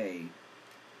away,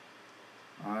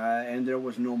 and there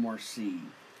was no more sea.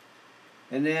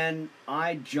 And then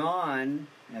I, John,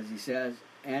 as he says,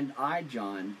 and I,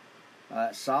 John,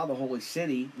 saw the holy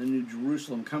city, the new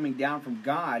Jerusalem, coming down from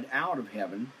God out of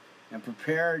heaven, and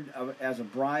prepared as a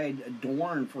bride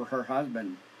adorned for her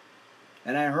husband.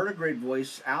 And I heard a great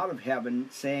voice out of heaven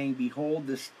saying, "Behold,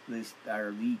 the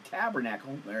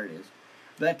tabernacle," there it is,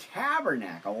 the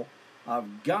tabernacle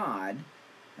of God,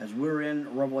 as we're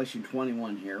in Revelation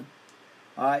 21 here,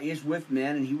 is with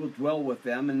men, and he will dwell with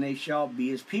them, and they shall be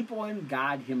his people, and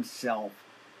God himself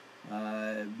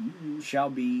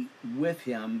shall be with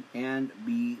him and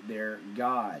be their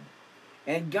God.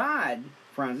 And God,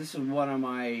 friends, this is one of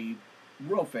my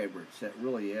real favorites. It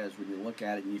really is when you look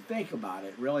at it and you think about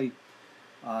it, really.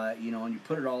 And you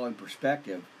put it all in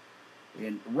perspective.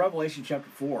 In Revelation chapter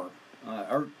 4,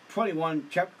 or 21,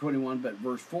 chapter 21, but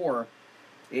verse 4,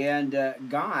 and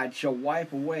God shall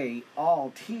wipe away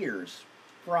all tears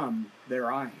from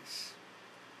their eyes.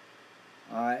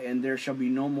 And there shall be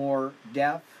no more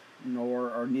death,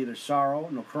 or neither sorrow,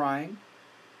 nor crying,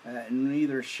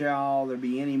 neither shall there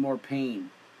be any more pain,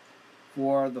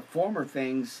 for the former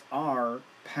things are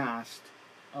passed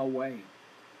away.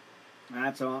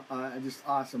 That's just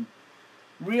awesome.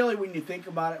 Really, when you think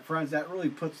about it, friends, that really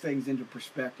puts things into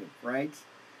perspective, right?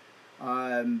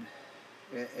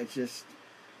 It's just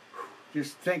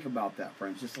think about that,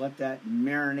 friends. Just let that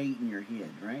marinate in your head,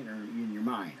 right? Or in your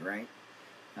mind, right?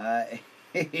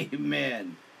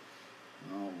 Amen.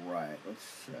 All right,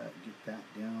 let's get that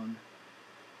down.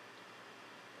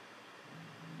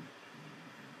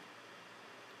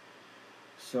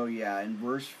 So, yeah, in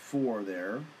verse 4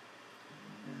 there.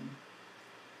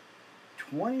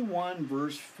 21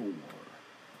 verse 4.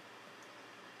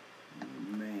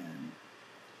 Amen.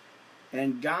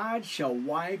 And God shall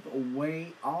wipe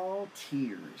away all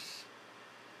tears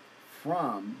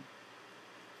from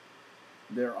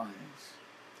their eyes.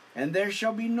 And there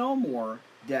shall be no more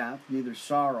death, neither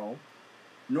sorrow,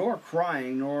 nor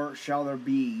crying, nor shall there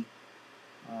be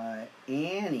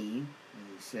any, he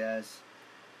says,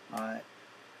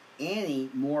 any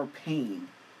more pain.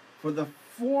 For the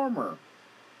former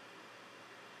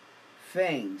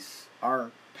things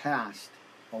are passed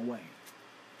away.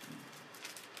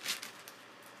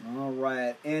 All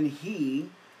right. And he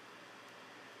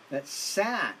that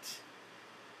sat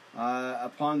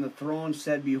upon the throne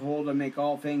said, "Behold, I make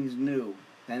all things new."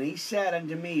 And he said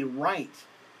unto me, "Write,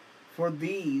 for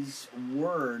these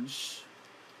words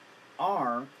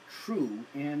are true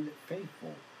and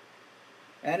faithful."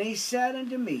 And he said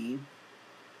unto me,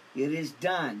 "It is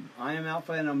done. I am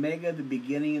Alpha and Omega, the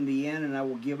beginning and the end, and I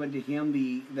will give unto him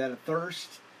that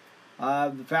athirst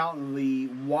the fountain of the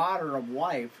water of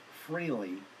life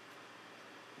freely.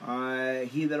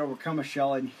 He that overcometh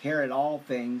shall inherit all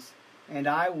things, and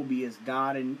I will be his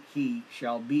God, and he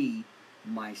shall be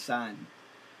my son.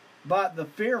 But the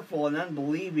fearful and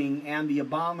unbelieving, and the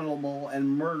abominable,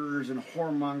 and murderers, and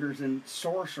whoremongers, and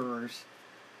sorcerers,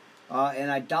 and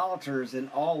idolaters,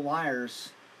 and all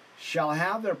liars, shall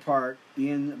have their part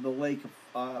in the lake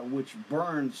which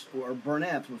burns or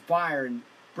burneth with fire and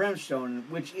brimstone,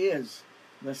 which is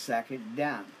the second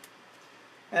death.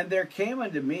 And there came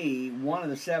unto me one of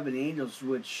the seven angels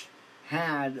which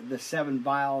had the seven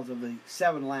vials of the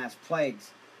seven last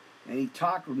plagues. And he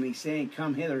talked with me, saying,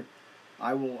 Come hither,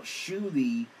 I will shew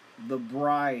thee the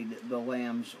bride, the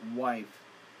Lamb's wife.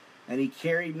 And he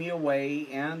carried me away,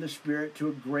 and the Spirit, to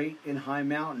a great and high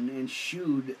mountain, and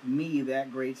shewed me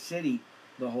that great city,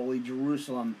 the holy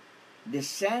Jerusalem,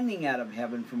 descending out of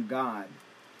heaven from God,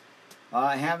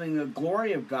 having the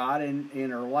glory of God, and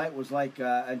her light was like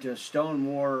unto a stone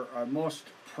more most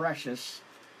precious,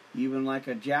 even like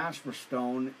a jasper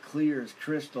stone, clear as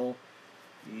crystal,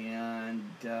 and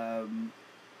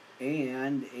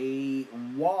a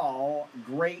wall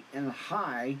great and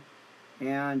high,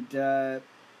 and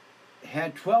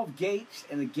had 12 gates,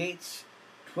 and the gates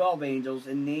 12 angels,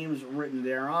 and names written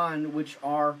thereon, which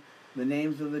are the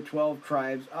names of the 12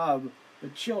 tribes of the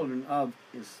children of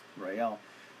Israel.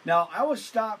 Now, I will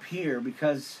stop here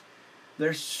because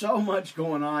there's so much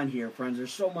going on here, friends.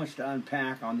 There's so much to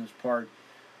unpack on this part.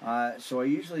 So I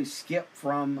usually skip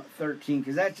from 13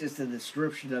 because that's just a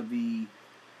description of the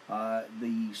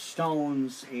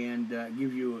stones, and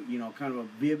give you, kind of a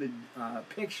vivid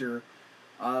picture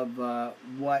of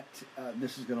what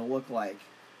this is going to look like.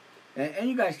 And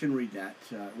you guys can read that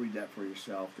for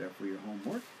yourself there for your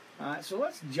homework. So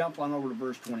let's jump on over to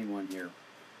verse 21 here.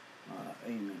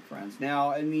 Amen, friends.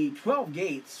 Now, in the 12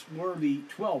 gates were the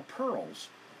 12 pearls.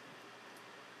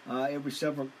 Every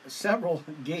several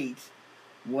gate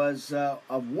was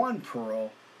of one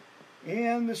pearl,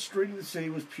 and the street of the city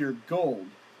was pure gold,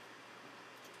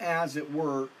 as it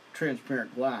were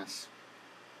transparent glass.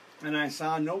 And I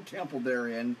saw no temple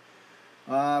therein,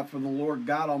 for the Lord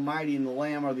God Almighty and the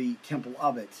Lamb are the temple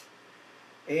of it.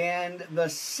 And the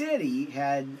city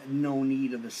had no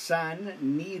need of the sun,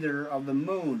 neither of the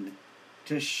moon,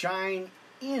 to shine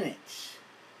in it.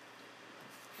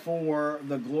 For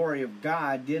the glory of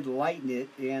God did lighten it,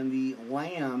 and the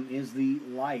Lamb is the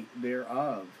light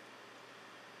thereof.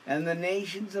 And the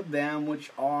nations of them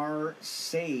which are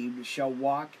saved shall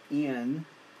walk in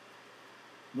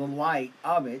the light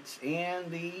of it,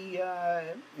 and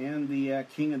the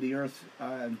King of the earth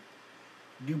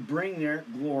do bring their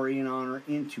glory and honor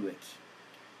into it.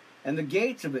 And the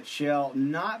gates of it shall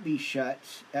not be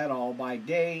shut at all by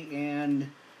day,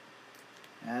 and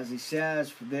as he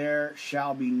says, for there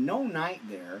shall be no night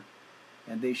there,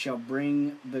 and they shall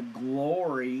bring the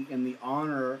glory and the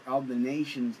honor of the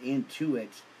nations into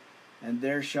it, and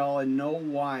there shall in no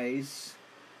wise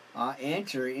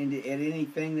enter into it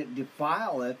anything that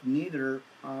defileth, neither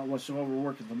whatsoever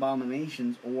worketh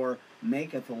abominations or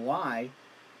maketh a lie,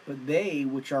 but they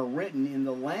which are written in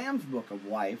the Lamb's book of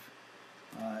life.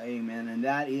 Amen. And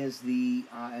that is the,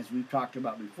 as we've talked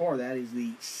about before, that is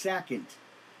the second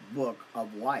book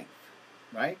of life.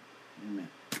 Right? Amen.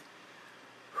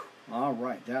 All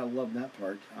right. I love that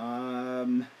part.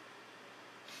 All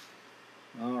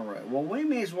right. Well, we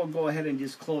may as well go ahead and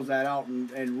just close that out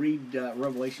and read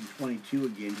Revelation 22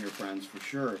 again here, friends, for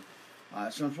sure.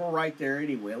 Since we're right there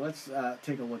anyway, let's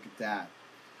take a look at that.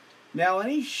 Now,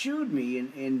 and he shewed me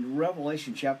in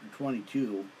Revelation chapter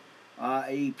 22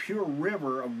 a pure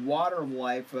river of water of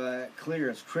life, clear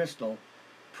as crystal,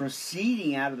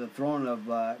 proceeding out of the throne of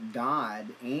God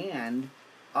and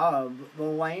of the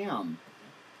Lamb.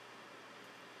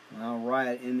 All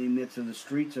right, in the midst of the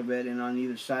streets of it, and on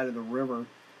either side of the river,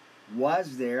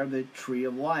 was there the tree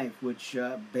of life, which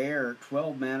bare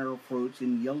 12 manner of fruits,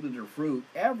 and yielded her fruit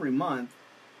every month.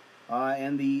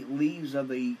 And the leaves of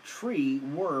the tree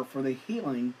were for the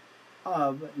healing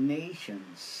of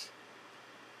nations.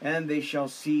 And they shall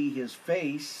see his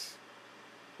face,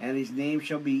 and his name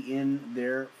shall be in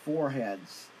their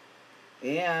foreheads.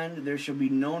 And there shall be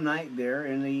no night there,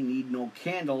 and they need no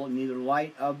candle, neither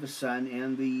light of the sun.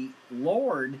 And the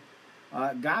Lord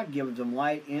God giveth them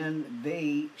light, and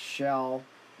they shall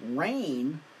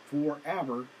reign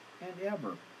forever and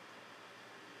ever.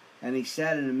 And he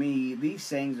said unto me, these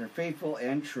things are faithful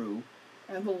and true,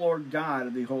 and the Lord God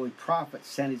of the holy prophets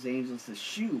sent his angels to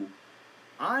shew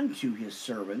unto his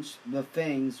servants the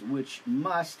things which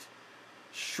must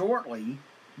shortly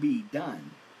be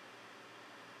done.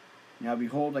 Now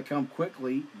behold, I come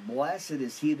quickly. Blessed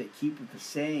is he that keepeth the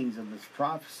sayings of this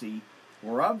prophecy,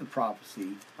 or of the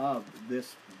prophecy of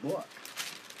this book.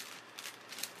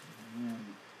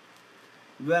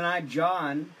 Then I,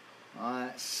 John,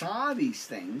 saw these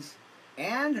things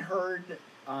and heard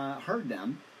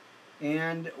them,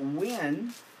 and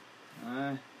when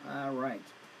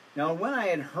now when I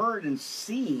had heard and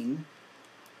seen,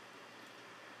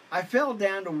 I fell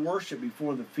down to worship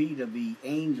before the feet of the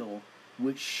angel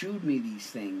which shewed me these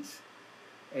things.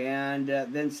 And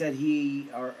then said he,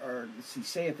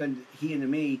 saith he unto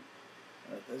me,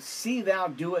 see thou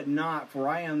do it not, for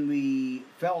I am thy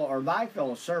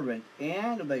fellow servant,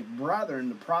 and of thy brethren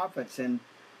the prophets, and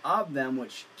of them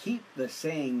which keep the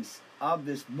sayings of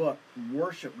this book,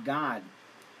 worship God.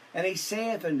 And he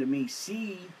saith unto me,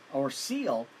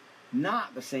 seal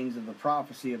not the sayings of the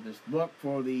prophecy of this book,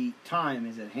 for the time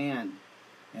is at hand.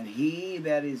 And he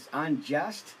that is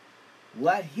unjust,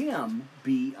 let him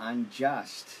be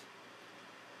unjust.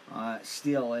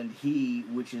 still, and he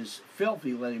which is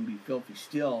filthy, let him be filthy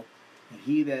still, and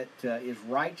he that is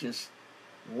righteous,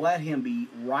 let him be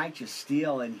righteous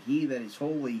still, and he that is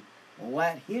holy,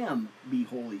 let him be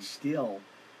holy still.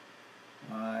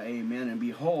 Amen. And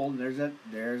behold, there's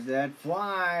that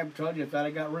fly. I told you, I thought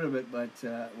I got rid of it, but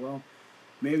well,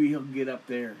 maybe he'll get up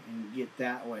there and get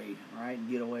that way, all right, and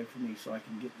get away from me, so I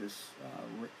can get this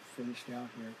finished out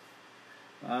here.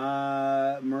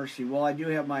 Mercy. Well, I do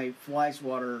have my fly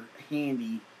swatter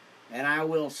handy, and I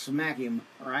will smack him.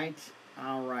 Right?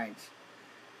 All right.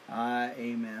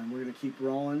 Amen. We're gonna keep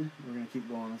rolling. We're gonna keep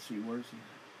going. Let's see. Where's he?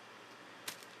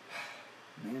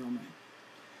 Man, oh man.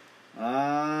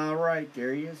 All right,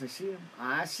 there he is. I see him.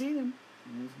 I see him.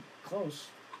 He's close.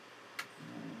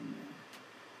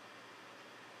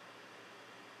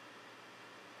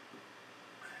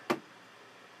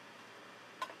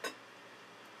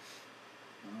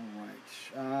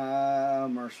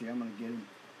 Mercy, I'm going to get him.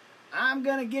 I'm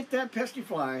going to get that pesky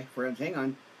fly, friends. Hang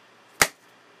on.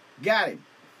 Got him.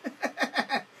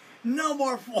 No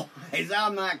more flies.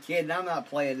 I'm not kidding. I'm not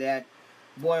playing that.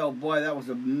 Boy, oh boy, that was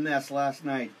a mess last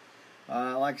night.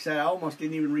 Like I said, I almost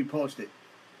didn't even repost it.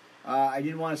 I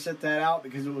didn't want to set that out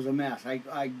because it was a mess.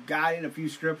 I got in a few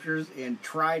scriptures and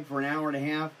tried for an hour and a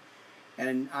half,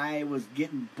 and I was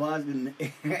getting buzzed and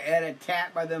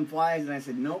attacked by them flies, and I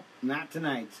said, nope, not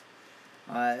tonight.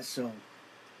 So,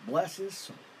 bless his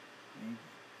soul.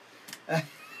 Amen.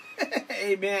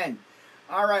 Amen.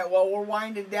 All right, well, we're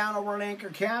winding down over on Anchor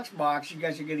Castbox. You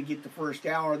guys are going to get the first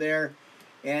hour there.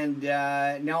 And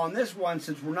now on this one,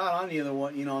 since we're not on the other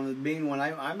one, on the main one,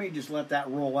 I may just let that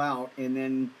roll out and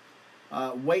then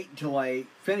wait until I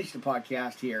finish the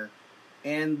podcast here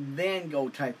and then go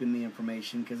type in the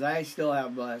information, because I still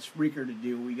have Spreaker to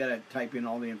do. We got to type in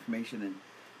all the information and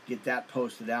get that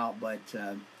posted out. But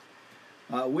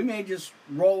we may just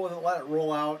roll with it, let it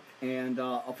roll out, and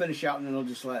I'll finish out, and then I'll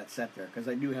just let it sit there, because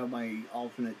I do have my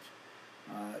alternate,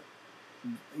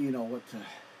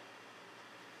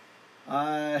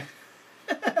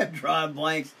 drawing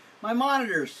blanks. My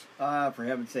monitors, for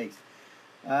heaven's sakes.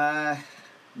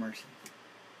 Mercy.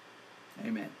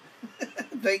 Amen.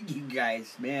 Thank you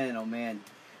guys. Man, oh man.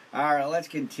 All right, let's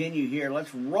continue here.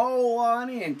 Let's roll on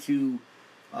into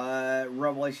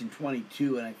Revelation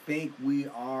 22, and I think we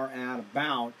are at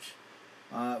about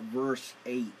verse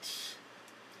 8.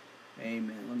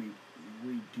 Amen. Let me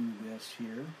redo this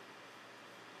here.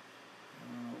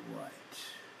 All right.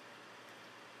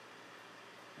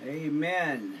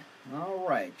 Amen. All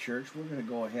right, church. We're going to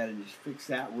go ahead and just fix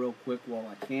that real quick while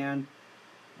I can.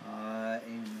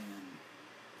 Amen.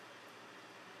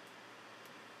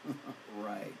 All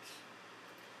right.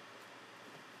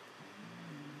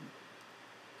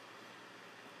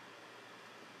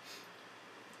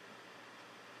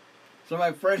 So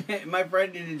my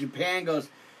friend in Japan goes,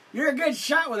 "You're a good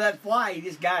shot with that fly. You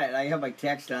just got it." I have my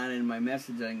text on and my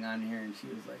messaging on here, and she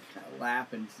was like kind of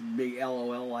laughing, some big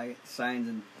LOL signs,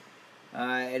 and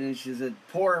then she said,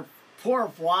 "Poor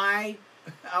fly."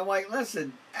 I'm like,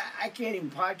 "Listen, I can't even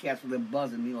podcast with them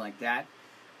buzzing me like that.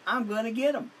 I'm gonna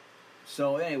get them."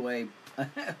 So anyway,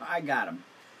 I got him.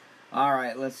 All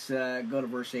right, let's go to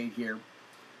verse 8 here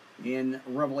in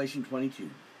Revelation 22.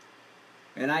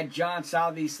 "And I, John, saw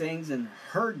these things and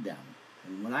heard them.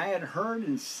 And when I had heard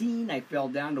and seen, I fell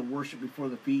down to worship before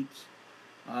the feet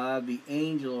of the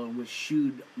angel which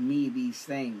shewed me these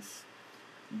things.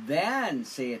 Then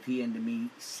saith he unto me,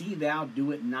 See thou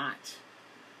do it not.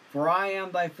 For I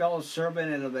am thy fellow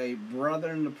servant and of thy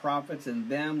brethren the prophets, and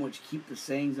them which keep the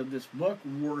sayings of this book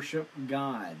worship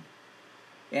God.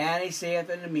 And he saith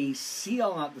unto me,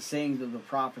 Seal not the sayings of the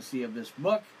prophecy of this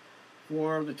book,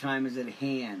 for the time is at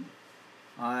hand.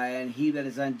 And he that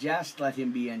is unjust, let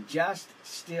him be unjust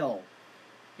still.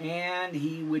 And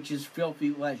he which is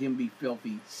filthy, let him be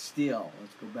filthy still."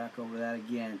 Let's go back over that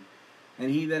again.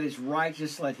 "And he that is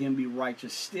righteous, let him be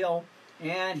righteous still.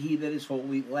 And he that is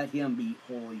holy, let him be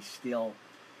holy still.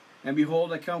 And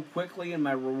behold, I come quickly, and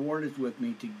my reward is with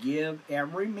me, to give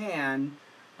every man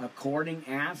according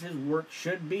as his work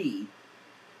should be,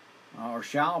 or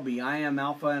shall be. I am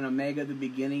Alpha and Omega, the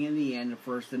beginning and the end, the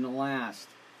first and the last.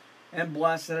 And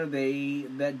blessed are they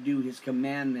that do his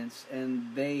commandments,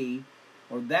 and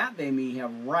that they may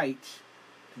have right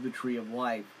to the tree of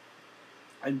life,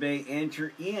 and may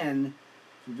enter in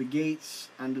through the gates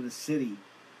unto the city.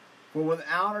 For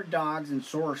without are dogs and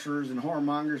sorcerers and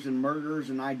whoremongers and murderers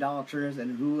and idolaters,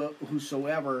 and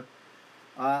whosoever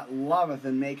loveth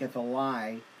and maketh a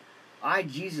lie. I,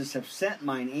 Jesus, have sent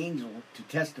mine angel to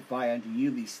testify unto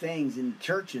you these things in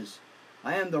churches.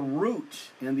 I am the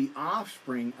root and the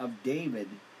offspring of David,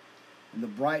 and the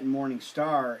bright and morning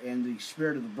star, and the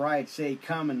Spirit of the bride say,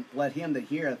 Come, and let him that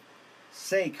heareth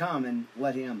say, Come, and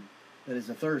let him that is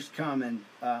athirst come, and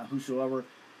whosoever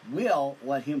will,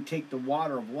 let him take the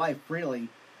water of life freely.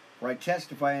 For I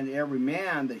testify unto every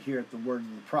man that heareth the words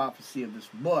of the prophecy of this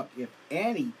book, if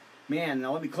any man,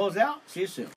 now let me close out, see you soon.